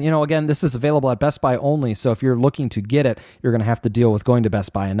 Yeah. Again, this is available at Best Buy only. So if you're looking to get it, you're going to have to deal with going to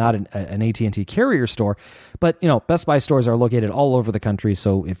Best Buy and not an AT&T carrier store. But Best Buy stores are located all over the country.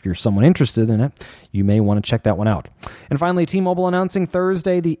 So if you're someone interested in it, you may want to check that one out. And finally, T-Mobile announcing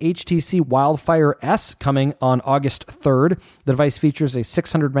Thursday the HTC Wildfire S coming on August 3rd. The device features a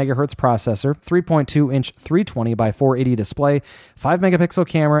 600 megahertz processor, 3.2-inch 320 by 480 display, 5-megapixel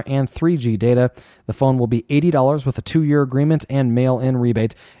camera, and 3G data. The phone will be $80 with a 2-year agreement and mail-in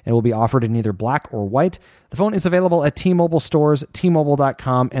rebate, and will be offered in either black or white. The phone is available at T-Mobile stores,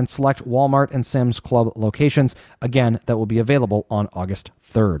 T-Mobile.com, and select Walmart and Sam's Club locations. Again, that will be available on August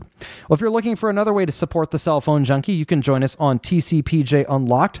 3rd. Well, if you're looking for another way to support the Cell Phone Junkie, you can join us on TCPJ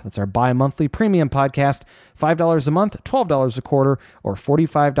Unlocked. That's our bi-monthly premium podcast. $5 a month, $12 a quarter, or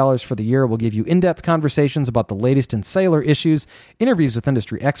 $45 for the year. We'll give you in-depth conversations about the latest in cellular issues, interviews with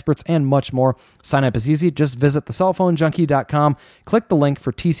industry experts, and much more. Sign up is easy. Just visit thecellphonejunkie.com, click the link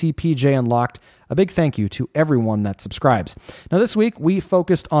for TCPJ Unlocked. A big thank you to everyone that subscribes. Now, this week, we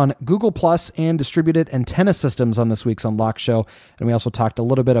focused on Google Plus and distributed antenna systems on this week's Unlocked show, and we also talked a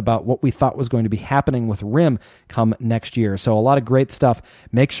little bit about what we thought was going to be happening with RIM come next year. So a lot of great stuff.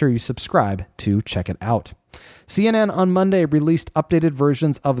 Make sure you subscribe to check it out. CNN on Monday released updated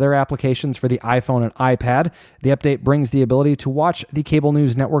versions of their applications for the iPhone and iPad. The update brings the ability to watch the cable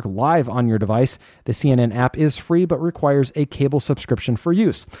news network live on your device. The CNN app is free but requires a cable subscription for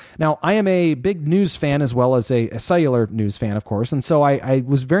use. Now, I am a big news fan as well as a cellular news fan, of course, and so I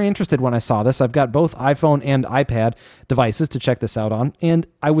was very interested when I saw this. I've got both iPhone and iPad devices to check this out on, and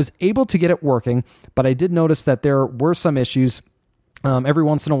I was able to get it working, but I did notice that there were some issues. Every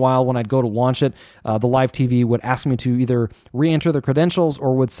once in a while, when I'd go to launch it, the live TV would ask me to either re-enter the credentials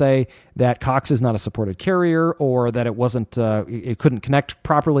or would say that Cox is not a supported carrier or that it couldn't connect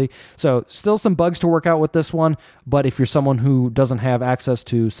properly. So still some bugs to work out with this one. But if you're someone who doesn't have access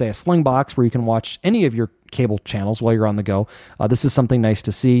to, say, a Slingbox where you can watch any of your cable channels while you're on the go, this is something nice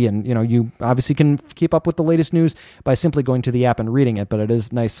to see. And, you obviously can keep up with the latest news by simply going to the app and reading it, but it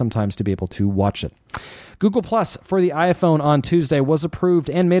is nice sometimes to be able to watch it. Google Plus for the iPhone on Tuesday was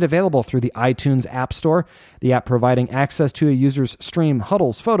approved and made available through the iTunes App Store. The app providing access to a user's stream,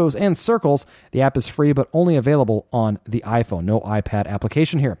 huddles, photos, and circles. The app is free but only available on the iPhone. No iPad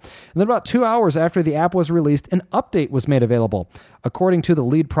application here. And then about 2 hours after the app was released, an update was made available. According to the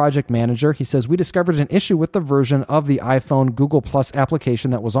lead project manager, he says, "We discovered an issue with the version of the iPhone Google Plus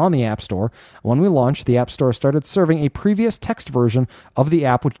application that was on the App Store. When we launched, the App Store started serving a previous text version of the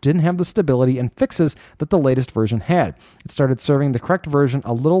app which didn't have the stability and fixes that the latest version had. It started serving the correct version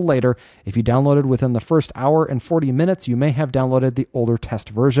a little later. If you downloaded within the first hour and 40 minutes, you may have downloaded the older test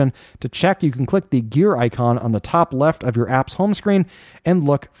version. To check, you can click the gear icon on the top left of your app's home screen and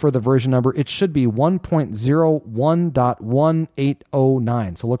look for the version number. It should be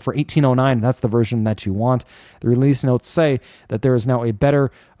 1.01.1809. So look for 1809. That's the version that you want. The release notes say that there is now a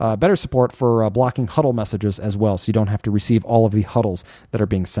better support for blocking huddle messages as well, so you don't have to receive all of the huddles that are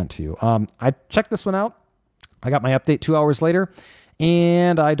being sent to you. I checked this one out. I got my update 2 hours later,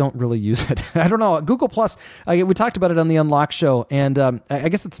 and I don't really use it. I don't know. Google Plus, we talked about it on the Unlock show, and I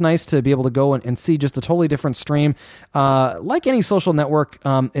guess it's nice to be able to go and see just a totally different stream. Like any social network,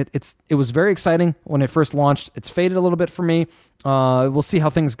 it was very exciting when it first launched. It's faded a little bit for me. We'll see how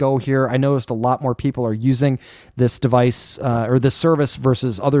things go here. I noticed a lot more people are using this device or this service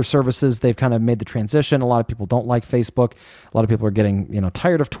versus other services. They've kind of made the transition. A lot of people don't like Facebook. A lot of people are getting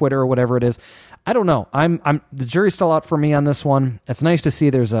tired of Twitter or whatever it is. I don't know. The jury's still out for me on this one. It's nice to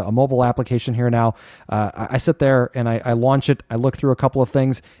see there's a mobile application here now. I sit there and I launch it. I look through a couple of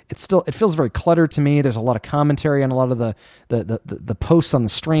things. It feels very cluttered to me. There's a lot of commentary on a lot of the posts on the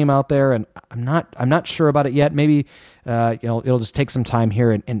stream out there, and I'm not sure about it yet. Maybe it'll just take some time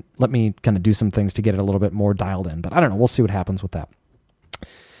here and let me kind of do some things to get it a little bit more dialed in. But I don't know. We'll see what happens with that.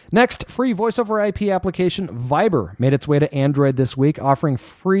 Next, free voice-over IP application Viber made its way to Android this week, offering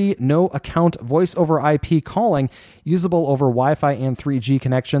free no-account voice-over IP calling usable over Wi-Fi and 3G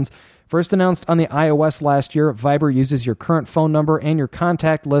connections. First announced on the iOS last year, Viber uses your current phone number and your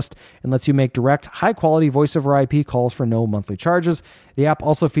contact list and lets you make direct, high-quality voice-over IP calls for no monthly charges. The app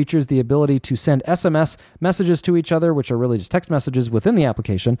also features the ability to send SMS messages to each other, which are really just text messages within the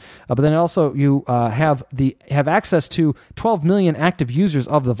application. But then also you have access to 12 million active users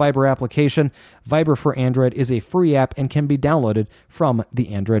of the Viber application. Viber for Android is a free app and can be downloaded from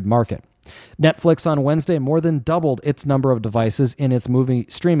the Android market. Netflix on Wednesday more than doubled its number of devices in its movie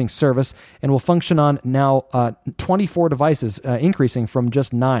streaming service and will function on now 24 devices, increasing from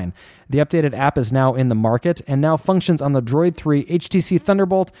just 9. The updated app is now in the market and now functions on the Droid 3, HTC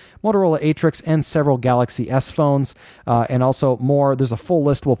Thunderbolt, Motorola Atrix, and several Galaxy S phones, and also more. There's a full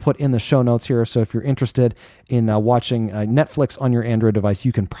list we'll put in the show notes here, so if you're interested in watching Netflix on your Android device,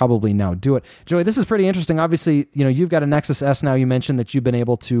 you can probably now do it. Joey, this is pretty interesting. Obviously, you've got a Nexus S now. You mentioned that you've been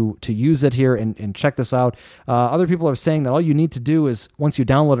able to use it here and check this out. Other people are saying that all you need to do is, once you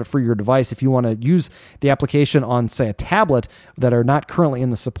download it for your device, if you want to use the application on, say, a tablet that are not currently in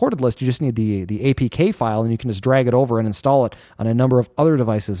the supported list, you just need the APK file, and you can just drag it over and install it on a number of other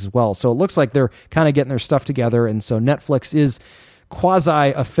devices as well. So it looks like they're kind of getting their stuff together, and so Netflix is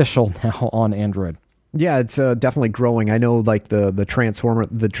quasi-official now on Android. Yeah, it's definitely growing. I know, like the transformer,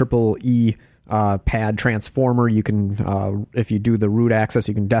 the triple E pad transformer. You can, if you do the root access,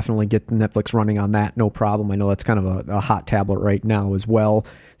 you can definitely get Netflix running on that, no problem. I know that's kind of a hot tablet right now as well.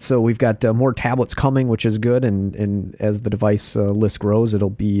 So we've got more tablets coming, which is good. And as the device list grows, it'll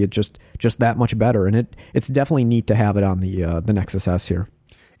be just that much better. And it's definitely neat to have it on the Nexus S here.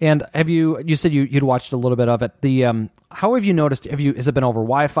 And you said you'd watched a little bit of it. How have you noticed? Has it been over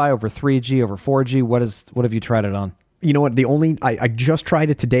Wi-Fi, over 3G, over 4G? What have you tried it on? You know what? I just tried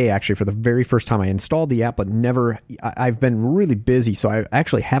it today, actually, for the very first time. I installed the app, but I've been really busy, so I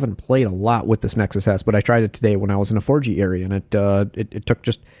actually haven't played a lot with this Nexus S, but I tried it today when I was in a 4G area, and it took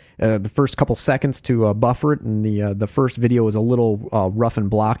just the first couple seconds to buffer it, and the first video was a little rough and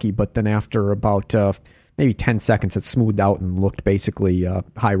blocky, but then after about maybe 10 seconds, it smoothed out and looked basically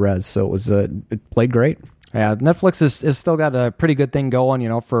high res, so it played great. Yeah, Netflix is still got a pretty good thing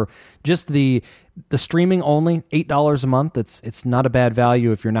going, for just the streaming only, $8 a month. It's not a bad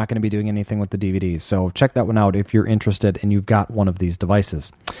value if you're not going to be doing anything with the DVDs. So check that one out if you're interested and you've got one of these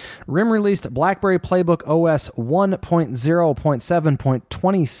devices. RIM released BlackBerry Playbook OS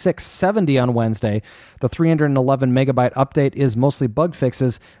 1.0.7.2670 on Wednesday. The 311 megabyte update is mostly bug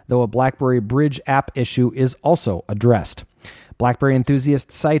fixes, though a BlackBerry Bridge app issue is also addressed. BlackBerry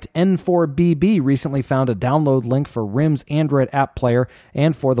enthusiast site N4BB recently found a download link for RIM's Android app player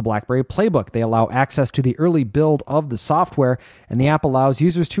and for the BlackBerry Playbook. They allow access to the early build of the software, and the app allows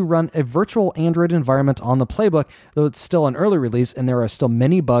users to run a virtual Android environment on the Playbook, though it's still an early release and there are still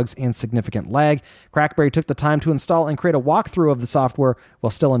many bugs and significant lag. Crackberry took the time to install and create a walkthrough of the software. While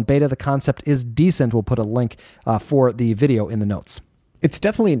still in beta, the concept is decent. We'll put a link for the video in the notes. It's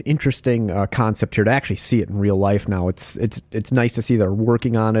definitely an interesting concept here to actually see it in real life now. It's nice to see they're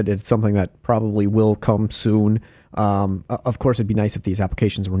working on it. It's something that probably will come soon. Of course, it'd be nice if these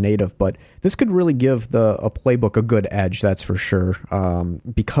applications were native, but this could really give a Playbook a good edge, that's for sure,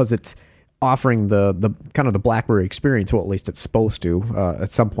 because it's offering the kind of the BlackBerry experience, well, at least it's supposed to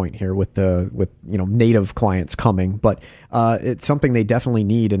at some point here with native clients coming. But it's something they definitely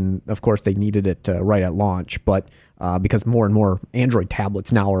need, and of course they needed it right at launch. But because more and more Android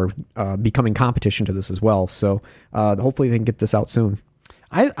tablets now are becoming competition to this as well, so hopefully they can get this out soon.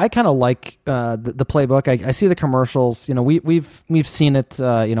 I kind of like the Playbook. I see the commercials. We've seen it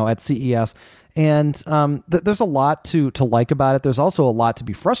at CES. And there's a lot to like about it. There's also a lot to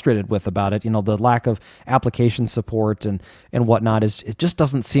be frustrated with about it. The lack of application support and whatnot it just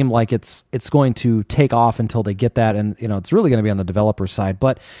doesn't seem like it's going to take off until they get that. And it's really going to be on the developer side.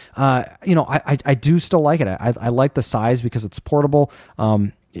 But I do still like it. I like the size because it's portable.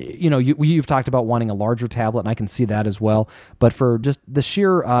 You've talked about wanting a larger tablet, and I can see that as well. But for just the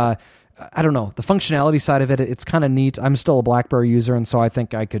sheer I don't know, the functionality side of it, it's kind of neat. I'm still a BlackBerry user, and so I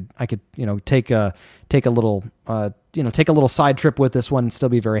think I could take a little take a little side trip with this one and still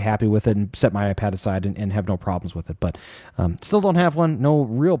be very happy with it and set my iPad aside and have no problems with it. But still don't have one, no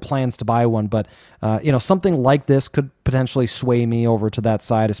real plans to buy one. But something like this could potentially sway me over to that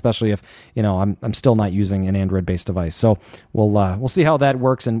side, especially if I'm still not using an Android-based device. So we'll see how that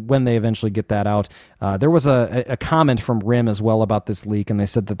works and when they eventually get that out. There was a comment from RIM as well about this leak, and they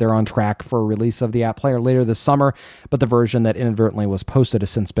said that they're on track for a release of the app player later this summer, but the version that inadvertently was posted has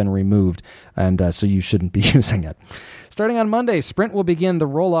since been removed, and so you shouldn't be using it. Starting on Monday, Sprint will begin the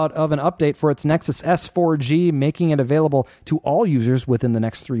rollout of an update for its Nexus S 4G, making it available to all users within the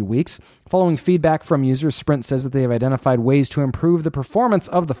next 3 weeks. Following feedback from users, Sprint says that they have identified ways to improve the performance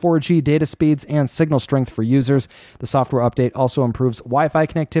of the 4G data speeds and signal strength for users. The software update also improves Wi-Fi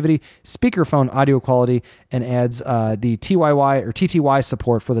connectivity, speakerphone audio quality, and adds the TYY or TTY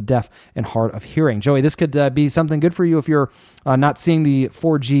support for the deaf and hard of hearing. Joey, this could be something good for you if you're not seeing the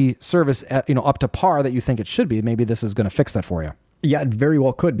 4G service up to par that you think it should be. Maybe this is going to fix that for you. Yeah, it very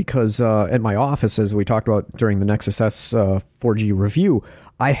well could, because at my office, as we talked about during the Nexus S 4G review,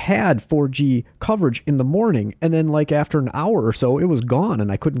 I had 4G coverage in the morning, and then after an hour or so, it was gone,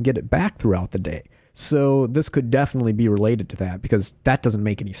 and I couldn't get it back throughout the day. So this could definitely be related to that, because that doesn't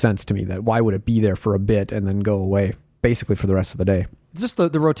make any sense to me. That why would it be there for a bit and then go away basically for the rest of the day? Just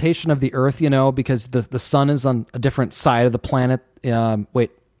the rotation of the Earth, because the sun is on a different side of the planet.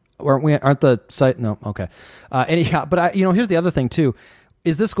 Wait, aren't the site? No, okay. Anyhow, but here's the other thing too.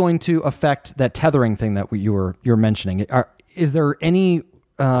 Is this going to affect that tethering thing that you're mentioning? Is there any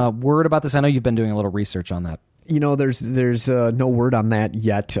word about this? I know you've been doing a little research on that. There's no word on that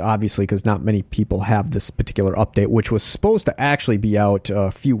yet, obviously, because not many people have this particular update, which was supposed to actually be out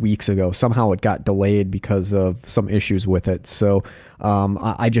a few weeks ago. Somehow it got delayed because of some issues with it. So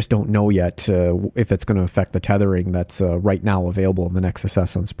I just don't know yet if it's going to affect the tethering that's right now available in the Nexus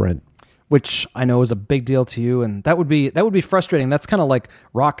S on Sprint. which I know is a big deal to you, and that would be frustrating. That's kind of like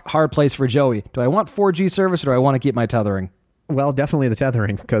rock hard place for Joey. Do I want 4G service or do I want to keep my tethering? Well, definitely the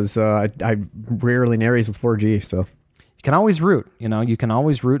tethering, because I rarely in areas with 4G, so... You can always root, you can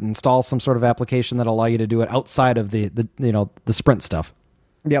always root and install some sort of application that'll allow you to do it outside of the Sprint stuff.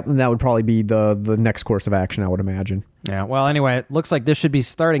 Yep, and that would probably be the next course of action, I would imagine. Yeah, well, anyway, it looks like this should be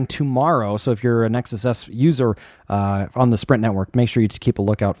starting tomorrow. So if you're a Nexus S user on the Sprint network, make sure you keep a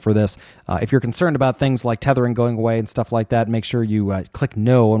lookout for this. If you're concerned about things like tethering going away and stuff like that, make sure you click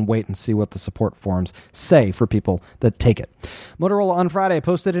no and wait and see what the support forums say for people that take it. Motorola on Friday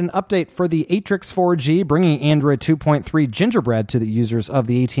posted an update for the Atrix 4G, bringing Android 2.3 Gingerbread to the users of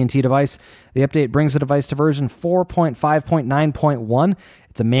the AT&T device. The update brings the device to version 4.5.9.1.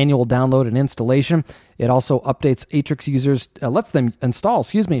 It's a manual download and installation. It also updates Atrix users, lets them install,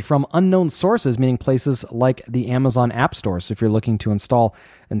 from unknown sources, meaning places like the Amazon App Store. So if you're looking to install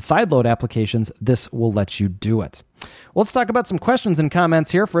and sideload applications, this will let you do it. Well, let's talk about some questions and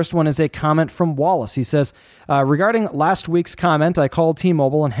comments here. First one is a comment from Wallace. He says, regarding last week's comment, I called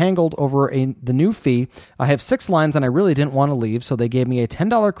T-Mobile and haggled over the new fee. I have 6 lines and I really didn't want to leave, so they gave me a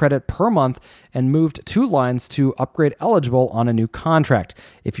 $10 credit per month and moved 2 lines to upgrade eligible on a new contract.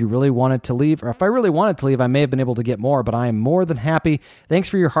 If you really wanted to leave, or if I really wanted to leave, I may have been able to get more, but I am more than happy. Thanks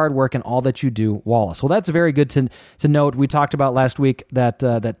for your hard work and all that you do, Wallace. Well, that's very good to note. We talked about last week that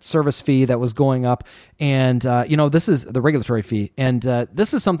service fee that was going up, and this is the regulatory fee, and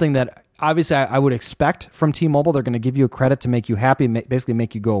this is something that obviously I would expect from T-Mobile. They're going to give you a credit to make you happy, basically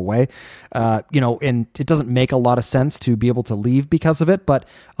make you go away. And it doesn't make a lot of sense to be able to leave because of it. But,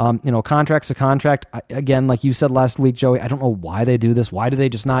 contract's a contract. Again, like you said last week, Joey, I don't know why they do this. Why do they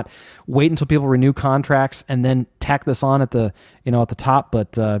just not wait until people renew contracts and then tack this on at the top?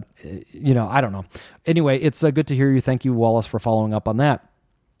 But, I don't know. Anyway, it's good to hear you. Thank you, Wallace, for following up on that.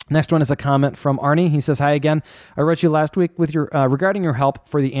 Next one is a comment from Arnie. He says, "Hi again. I wrote you last week with your regarding your help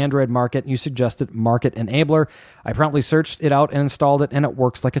for the Android market. You suggested Market Enabler. I promptly searched it out and installed it, and it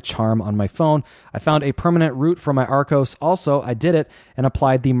works like a charm on my phone. I found a permanent root for my Arcos. Also, I did it and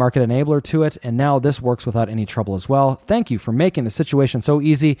applied the Market Enabler to it, and now this works without any trouble as well. Thank you for making the situation so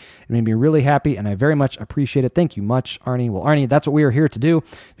easy. It made me really happy, and I very much appreciate it. Thank you much, Arnie." Well, Arnie, that's what we are here to do.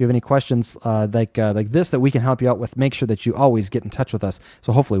 If you have any questions like this that we can help you out with, make sure that you always get in touch with us.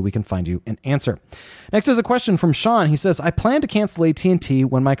 So hopefully we can find you an answer. Next is a question from Sean. He says, "I plan to cancel AT&T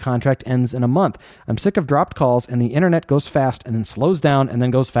when my contract ends in a month. I'm sick of dropped calls and the internet goes fast and then slows down and then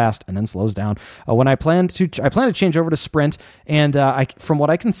goes fast and then slows down. When I plan to change over to Sprint, and from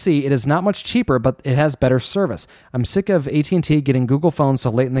what I can see, it is not much cheaper, but it has better service. I'm sick of AT&T getting Google phones so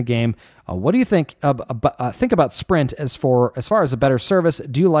late in the game. What do you think about Sprint as far as a better service?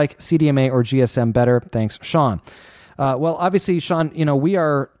 Do you like CDMA or GSM better? Thanks, Sean." Well, obviously, Sean, we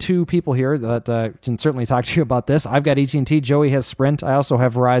are 2 people here that can certainly talk to you about this. I've got AT&T. Joey has Sprint. I also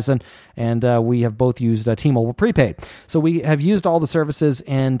have Verizon, and we have both used T-Mobile prepaid. So we have used all the services,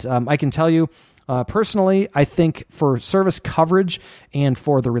 and I can tell you, personally, I think for service coverage and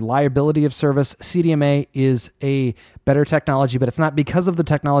for the reliability of service, CDMA is a better technology, but it's not because of the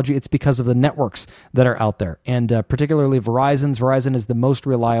technology, it's because of the networks that are out there. And particularly Verizon is the most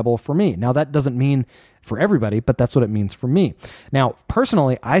reliable for me. Now, that doesn't mean for everybody, but that's what it means for me. Now,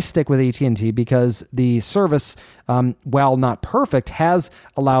 personally, I stick with AT&T because the service, while not perfect, has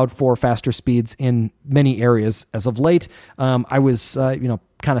allowed for faster speeds in many areas as of late. I was,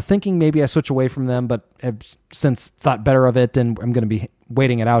 kind of thinking maybe I switch away from them, but have since thought better of it, and I'm going to be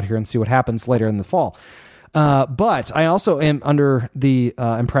waiting it out here and see what happens later in the fall. But I also am under the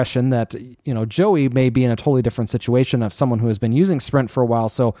impression that Joey may be in a totally different situation of someone who has been using Sprint for a while.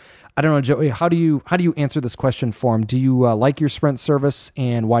 So I don't know, Joey, how do you answer this question for him? Do you like your Sprint service,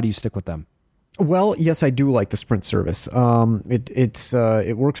 and why do you stick with them? Well, yes, I do like the Sprint service.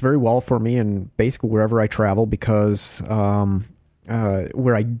 It works very well for me and basically wherever I travel, because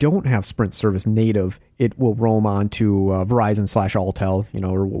where I don't have Sprint service native, it will roam on to Verizon/Alltel,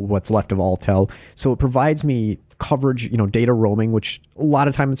 or what's left of Alltel. So it provides me coverage, data roaming, which a lot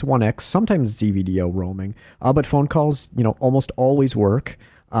of times it's 1x, sometimes it's EVDO roaming, but phone calls, almost always work.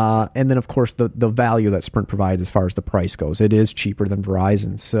 And then, of course, the value that Sprint provides as far as the price goes, it is cheaper than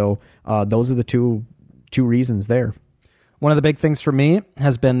Verizon. So those are the two reasons there. One of the big things for me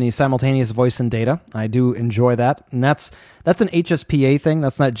has been the simultaneous voice and data. I do enjoy that, and that's an HSPA thing.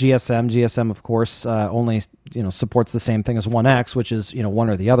 That's not GSM. GSM, of course, only supports the same thing as 1X, which is one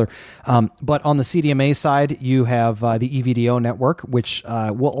or the other. But on the CDMA side, you have the EVDO network, which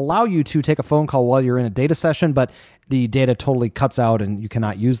will allow you to take a phone call while you're in a data session, but the data totally cuts out and you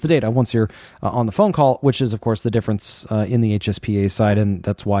cannot use the data once you're on the phone call, which is, of course, the difference in the HSPA side. And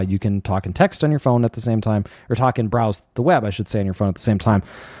that's why you can talk and text on your phone at the same time, or talk and browse the web, I should say, on your phone at the same time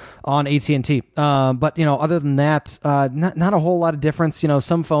on AT&T. But, other than that, not a whole lot of difference.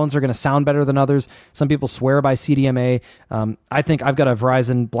 Some phones are going to sound better than others. Some people swear by CDMA. I think I've got a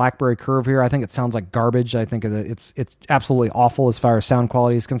Verizon BlackBerry Curve here. I think it sounds like garbage. I think it's absolutely awful as far as sound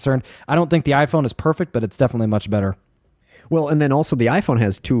quality is concerned. I don't think the iPhone is perfect, but it's definitely much better. Well, and then also the iPhone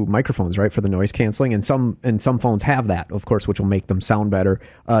has 2 microphones, right, for the noise canceling, and some phones have that, of course, which will make them sound better.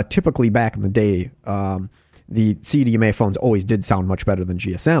 Typically, back in the day, the CDMA phones always did sound much better than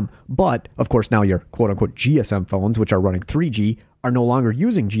GSM, but of course now your quote-unquote GSM phones, which are running 3G, are no longer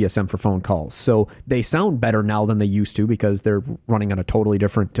using GSM for phone calls. So they sound better now than they used to because they're running on a totally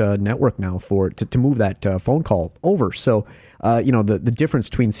different network now to move that phone call over. So, the difference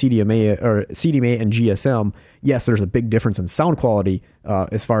between CDMA and GSM, yes, there's a big difference in sound quality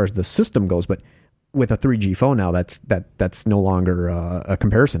as far as the system goes, but with a 3G phone now, that's no longer a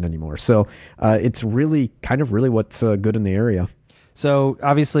comparison anymore. So it's really what's good in the area. So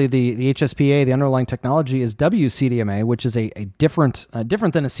obviously the HSPA, the underlying technology, is WCDMA, which is a different than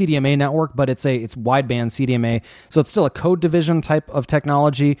a CDMA network, but it's wideband CDMA. So it's still a code division type of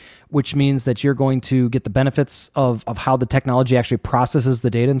technology, which means that you're going to get the benefits of how the technology actually processes the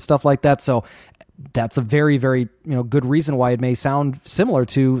data and stuff like that. So that's a very, very good reason why it may sound similar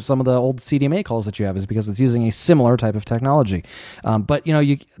to some of the old CDMA calls that you have, is because it's using a similar type of technology. But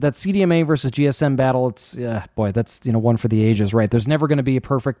that CDMA versus GSM battle, it's that's one for the ages, right? There's never going to be a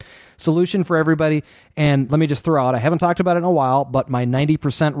perfect solution for everybody. And let me just throw out, I haven't talked about it in a while, but my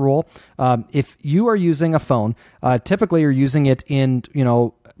 90% rule. If you are using a phone, typically you're using it in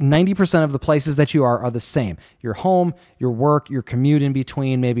 90% of the places that you are the same. Your home, your work, your commute in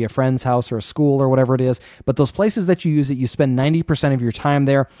between, maybe a friend's house or a school or whatever it is. But those places that you use it, you spend 90% of your time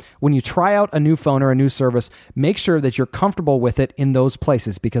there. When you try out a new phone or a new service, make sure that you're comfortable with it in those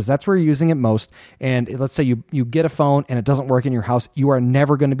places, because that's where you're using it most. And let's say you get a phone and it doesn't work in your house, you are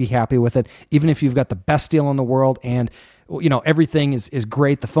never going to be happy with it, even if you've got the best deal in the world and everything is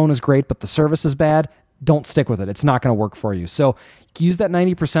great, the phone is great, but the service is bad. Don't stick with it. It's not going to work for you. So use that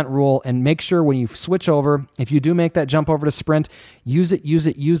 90% rule and make sure when you switch over, if you do make that jump over to Sprint, use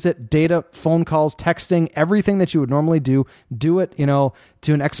it. Data, phone calls, texting, everything that you would normally do it,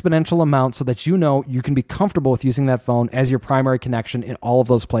 to an exponential amount so that you can be comfortable with using that phone as your primary connection in all of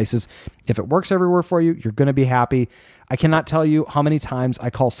those places. If it works everywhere for you, you're going to be happy. I cannot tell you how many times I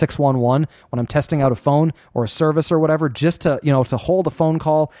call 611 when I'm testing out a phone or a service or whatever, just to hold a phone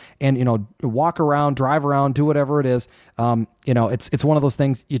call and, walk around, drive around, do whatever it is. It's one of those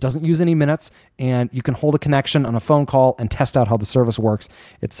things. It doesn't use any minutes, and you can hold a connection on a phone call and test out how the service works.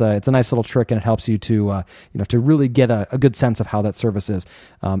 It's a nice little trick, and it helps you to really get a good sense of how that service is.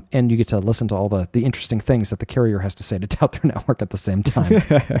 And you get to listen to all the interesting things that the carrier has to say to tout their network at the same time.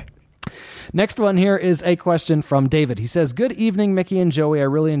 Next one here is a question from David. He says, "Good evening, Mickey and Joey. I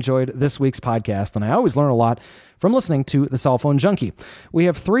really enjoyed this week's podcast, and I always learn a lot from listening to the Cell Phone Junkie. We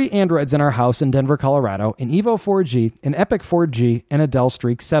have 3 Androids in our house in Denver, Colorado, an Evo 4G, an Epic 4G, and a Dell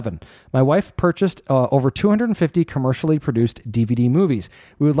Streak 7. My wife purchased over 250 commercially produced DVD movies.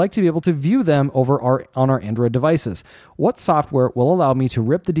 We would like to be able to view them on our Android devices. What software will allow me to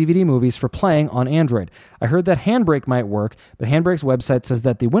rip the DVD movies for playing on Android? I heard that Handbrake might work, but Handbrake's website says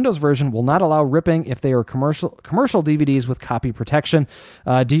that the Windows version will not allow ripping if they are commercial DVDs with copy protection.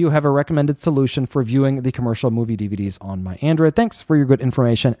 Do you have a recommended solution for viewing the commercial movie DVDs on my Android? Thanks for your good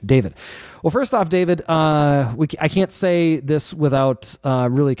information, David." Well, first off, David, I can't say this without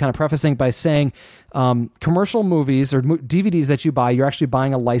really kind of prefacing by saying commercial movies or DVDs that you buy, you're actually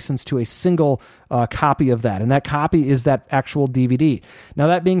buying a license to a single copy of that, and that copy is that actual DVD. Now,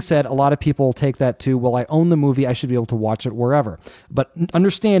 that being said, a lot of people take that to, well, I own the movie, I should be able to watch it wherever. But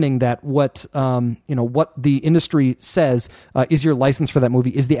understanding that what the industry says is your license for that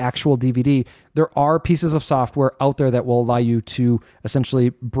movie is the actual DVD, there are pieces of software out there that will allow you to essentially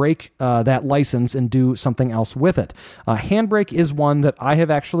break that license and do something else with it. Handbrake is one that I have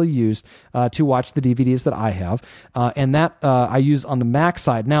actually used to watch the DVDs that I have, and that I use on the Mac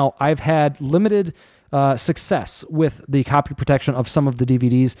side. Now, I've had limited success with the copy protection of some of the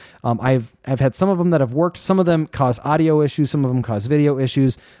DVDs. I've had some of them that have worked. Some of them cause audio issues. Some of them cause video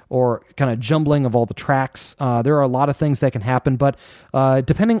issues or kind of jumbling of all the tracks. There are a lot of things that can happen, but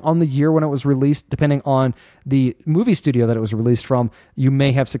depending on the year when it was released, depending on the movie studio that it was released from, you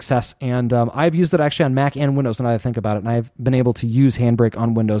may have success. And I've used it actually on Mac and Windows, now that I think about it, and I've been able to use Handbrake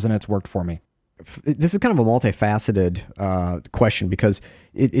on Windows, and it's worked for me. This is kind of a multifaceted question because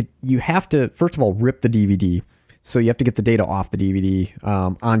you have to, first of all, rip the DVD. So you have to get the data off the DVD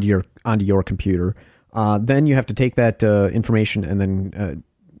onto your computer. Then you have to take that information and then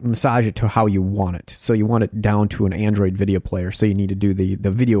massage it to how you want it. So you want it down to an Android video player. So you need to do the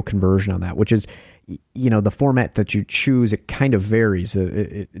video conversion on that, which is, the format that you choose. It kind of varies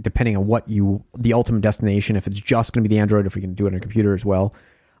depending on the ultimate destination. If it's just going to be the Android, if we can do it on a computer as well.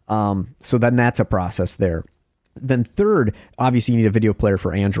 So then that's a process there. Then third, obviously you need a video player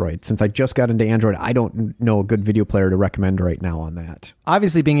for Android. Since I just got into Android, I don't know a good video player to recommend right now on that.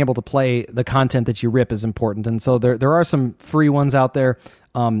 Obviously being able to play the content that you rip is important. And so there are some free ones out there.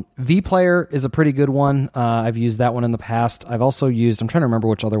 vPlayer is a pretty good one. I've used that one in the past. I've also used, I'm trying to remember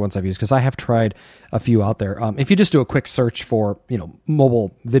which other ones I've used because I have tried a few out there. If you just do a quick search for,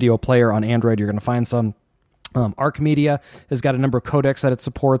 mobile video player on Android, you're going to find some. Arc Media has got a number of codecs that it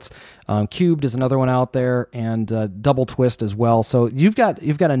supports. Cubed is another one out there, and Double Twist as well. So you've got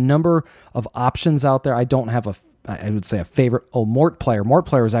a number of options out there. I don't have I would say a favorite. Mort Player. Mort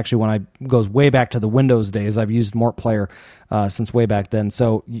Player is actually one goes way back to the Windows days. I've used Mort Player since way back then.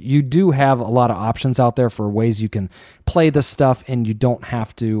 So you do have a lot of options out there for ways you can play this stuff, and you don't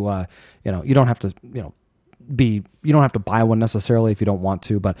have to, you don't have to buy one necessarily if you don't want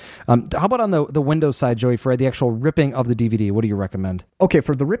to. But how about on the Windows side, Joey, for the actual ripping of the DVD? What do you recommend? Okay,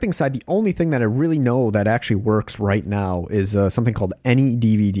 for the ripping side, the only thing that I really know that actually works right now is something called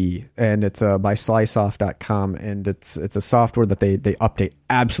AnyDVD, and it's by Slisoft.com, and it's a software that they update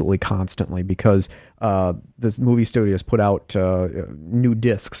absolutely constantly because this movie studios put out new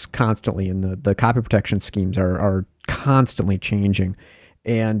discs constantly, and the copy protection schemes are constantly changing.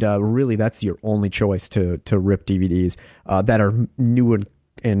 And really, that's your only choice to rip DVDs that are new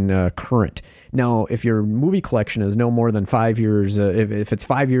and current. Now, if your movie collection is no more than 5 years, if it's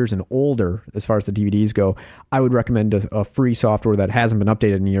 5 years and older, as far as the DVDs go, I would recommend a free software that hasn't been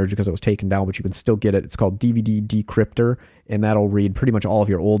updated in years because it was taken down, but you can still get it. It's called DVD Decryptor, and that'll read pretty much all of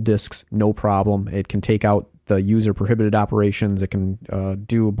your old discs, no problem. It can take out the user prohibited operations. It can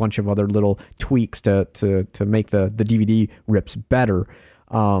do a bunch of other little tweaks to make the DVD rips better.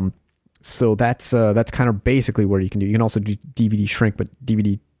 So that's kind of basically where you can do. You can also do DVD shrink, but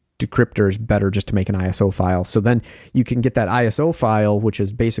DVD decryptor is better just to make an ISO file. So then you can get that ISO file, which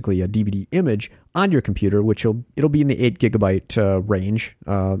is basically a DVD image, on your computer, which it'll be in the 8 gigabyte range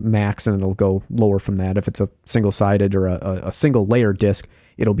max, and it'll go lower from that. If it's a single sided or a single layer disk,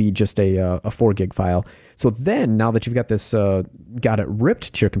 it'll be just a 4 gig file. So then, now that you've got this, got it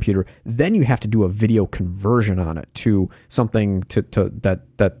ripped to your computer, then you have to do a video conversion on it to something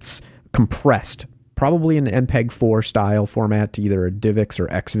that's compressed, probably an MPEG-4 style format, to either a DivX or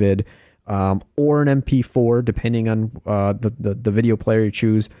XVID, or an MP4, depending on the video player you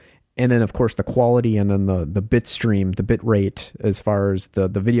choose. And then, of course, the quality, and then the bit stream, the bit rate, as far as the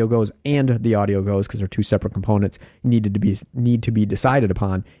video goes and the audio goes, because they're two separate components, need to be decided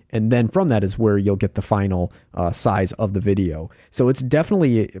upon. And then from that is where you'll get the final size of the video. So it's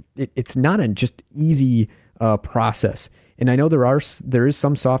definitely, it's not a just easy process. And I know there is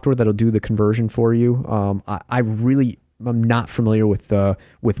some software that'll do the conversion for you. I'm not familiar with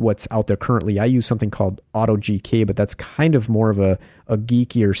what's out there currently. I use something called AutoGK, but that's kind of more of a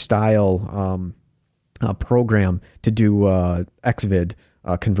geekier style program to do XVID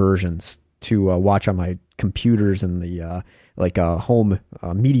conversions to watch on my computers and the home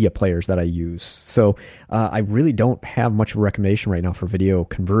media players that I use. So I really don't have much of a recommendation right now for video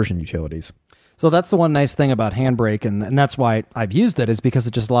conversion utilities. So that's the one nice thing about Handbrake, and that's why I've used it, is because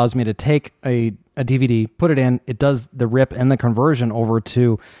it just allows me to take a DVD, put it in, it does the rip and the conversion over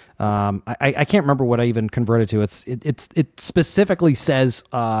to, I can't remember what I even converted to. It specifically says,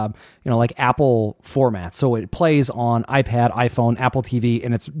 like Apple format. So it plays on iPad, iPhone, Apple TV,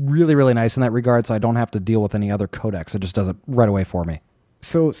 and it's really, really nice in that regard, so I don't have to deal with any other codecs. It just does it right away for me.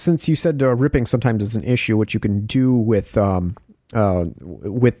 So since you said ripping sometimes is an issue, what you can do with the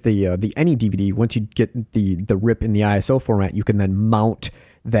AnyDVD, once you get the rip in the ISO format, you can then mount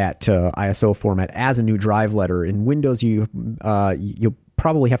that ISO format as a new drive letter. In Windows, you'll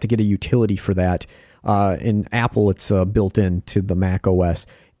probably have to get a utility for that. In Apple, it's built into the Mac OS.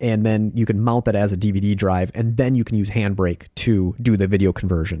 and then you can mount that as a DVD drive, and then you can use Handbrake to do the video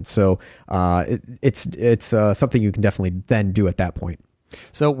conversion. So it's something you can definitely then do at that point.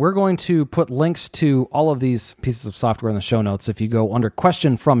 So we're going to put links to all of these pieces of software in the show notes. If you go under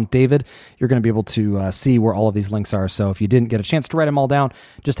question from David, you're going to be able to see where all of these links are. So if you didn't get a chance to write them all down,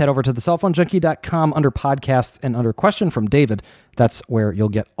 just head over to thecellphonejunkie.com under podcasts and under question from David. That's where you'll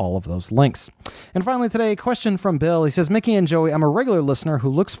get all of those links. And finally today, a question from Bill. He says, Mickey and Joey, I'm a regular listener who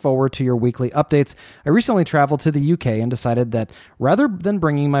looks forward to your weekly updates. I recently traveled to the UK and decided that rather than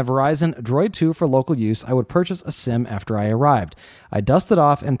bringing my Verizon Droid 2 for local use, I would purchase a SIM after I arrived. I dusted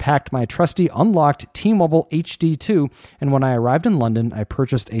off and packed my trusty unlocked T-Mobile HD2, and when I arrived in London, I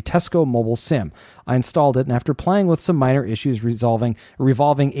purchased a Tesco mobile SIM. I installed it, and after playing with some minor issues revolving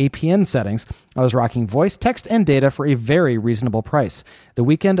APN settings, I was rocking voice, text, and data for a very reasonable price. The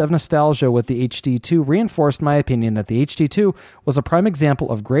weekend of nostalgia with the HD2 reinforced my opinion that the HD2 was a prime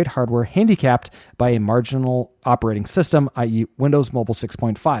example of great hardware handicapped by a marginal operating system, i.e. Windows Mobile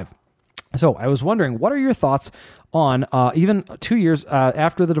 6.5. So I was wondering, what are your thoughts on, even 2 years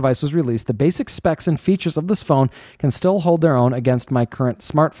after the device was released, the basic specs and features of this phone can still hold their own against my current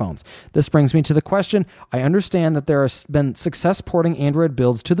smartphones? This brings me to the question, I understand that there has been success porting Android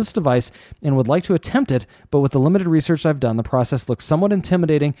builds to this device and would like to attempt it, but with the limited research I've done, the process looks somewhat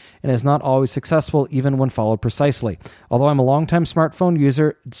intimidating and is not always successful even when followed precisely. Although I'm a longtime smartphone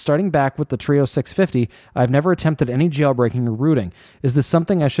user, starting back with the Trio 650, I've never attempted any jailbreaking or rooting. Is this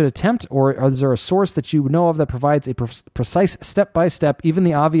something I should attempt, or is there a source that you know of that provides a precise step-by-step, even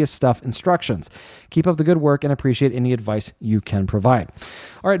the obvious stuff, instructions? Keep up the good work and appreciate any advice you can provide.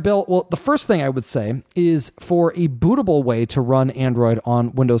 All right, Bill, well, the first thing I would say is for a bootable way to run Android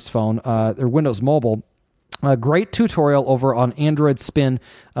on Windows Phone or Windows Mobile, a great tutorial over on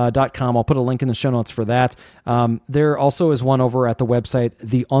AndroidSpin.com. I'll put a link in the show notes for that. There also is one over at the website,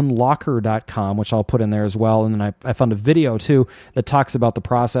 theunlocker.com, which I'll put in there as well. And then I found a video, too, that talks about the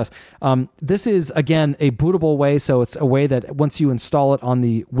process. This is, again, a bootable way. So it's a way that once you install it on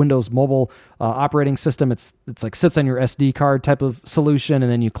the Windows Mobile operating system, it's like sits on your SD card type of solution,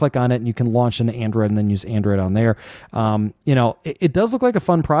 and then you click on it and you can launch into Android and then use Android on there. It does look like a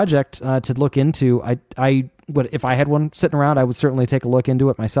fun project to look into. If I had one sitting around, I would certainly take a look into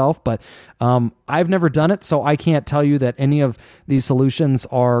it myself, but I've never done it, so I can't tell you that any of these solutions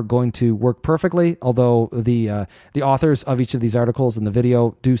are going to work perfectly, although the authors of each of these articles in the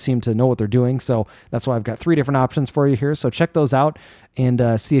video do seem to know what they're doing, so that's why I've got 3 different options for you here, so check those out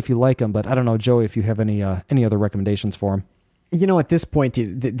and see if you like them. But I don't know, Joey, if you have any other recommendations for them. At this point,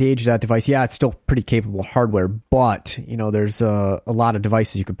 the age of that device, it's still pretty capable hardware, but, there's a lot of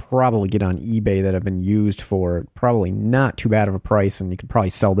devices you could probably get on eBay that have been used for probably not too bad of a price, and you could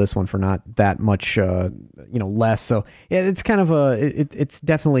probably sell this one for not that much, less. So, it's kind of it's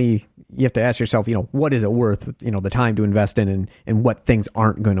definitely, you have to ask yourself, what is it worth, the time to invest in, and what things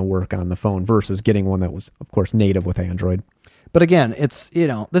aren't going to work on the phone versus getting one that was, of course, native with Android. But again, it's,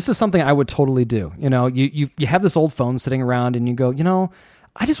 this is something I would totally do. You have this old phone sitting around and you go,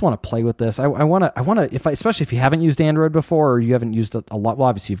 I just want to play with this. I want to, especially if you haven't used Android before, or you haven't used it a lot. Well,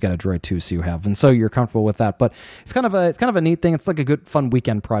 obviously you've got a Droid 2, so you have, and so you're comfortable with that. But it's kind of a neat thing. It's like a good, fun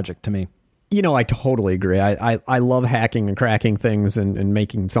weekend project to me. I totally agree. I love hacking and cracking things and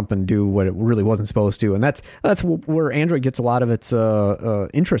making something do what it really wasn't supposed to. And that's where Android gets a lot of its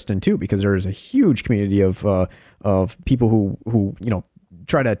interest in too, because there is a huge community of people who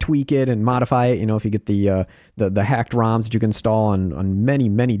try to tweak it and modify it. If you get the hacked ROMs that you can install on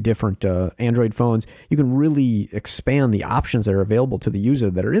many different Android phones, you can really expand the options that are available to the user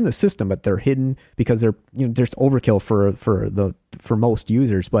that are in the system, but they're hidden because they're there's overkill for most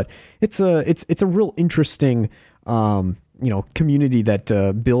users. But it's a real interesting community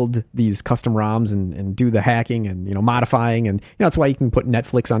that build these custom ROMs and do the hacking and modifying, and that's why you can put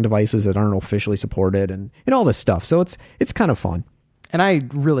Netflix on devices that aren't officially supported and all this stuff. So it's kind of fun. And I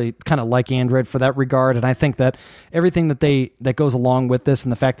really kind of like Android for that regard. And I think that everything that goes along with this,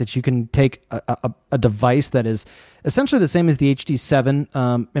 and the fact that you can take a device that is essentially the same as the HD7,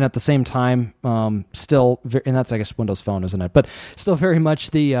 and at the same time, still, and that's, I guess, Windows Phone, isn't it? But still very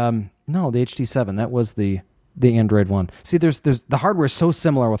much the HD7. That was the Android one. See, there's the hardware is so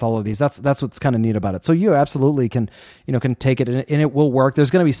similar with all of these. That's what's kind of neat about it. So you absolutely can take it and it will work.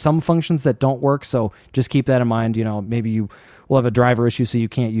 There's going to be some functions that don't work, so just keep that in mind. Maybe you will have a driver issue, so you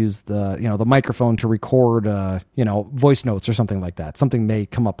can't use the microphone to record voice notes or something like that. Something may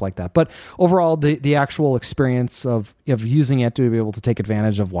come up like that. But overall, the actual experience of using it to be able to take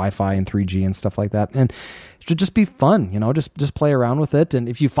advantage of Wi-Fi and 3G and stuff like that, and it should just be fun. Just play around with it. And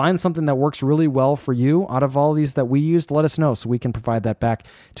if you find something that works really well for you out of all of these that we used, let us know so we can provide that back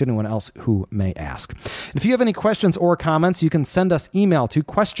to anyone else who may ask. If you have any questions or comments, you can send us email to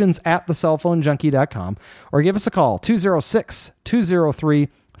questions@thecellphonejunkie.com or give us a call,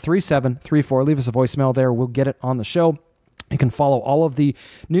 206-203-3734. Leave us a voicemail there. We'll get it on the show. You can follow all of the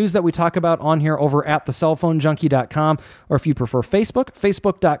news that we talk about on here over at thecellphonejunkie.com, or if you prefer Facebook,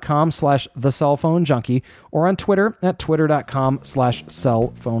 facebook.com/thecellphonejunkie, or on Twitter at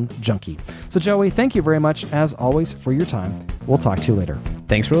twitter.com/cellphonejunkie. So Joey, thank you very much as always for your time. We'll talk to you later.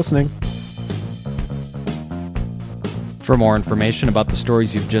 Thanks for listening. For more information about the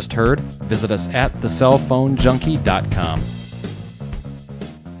stories you've just heard, visit us at thecellphonejunkie.com.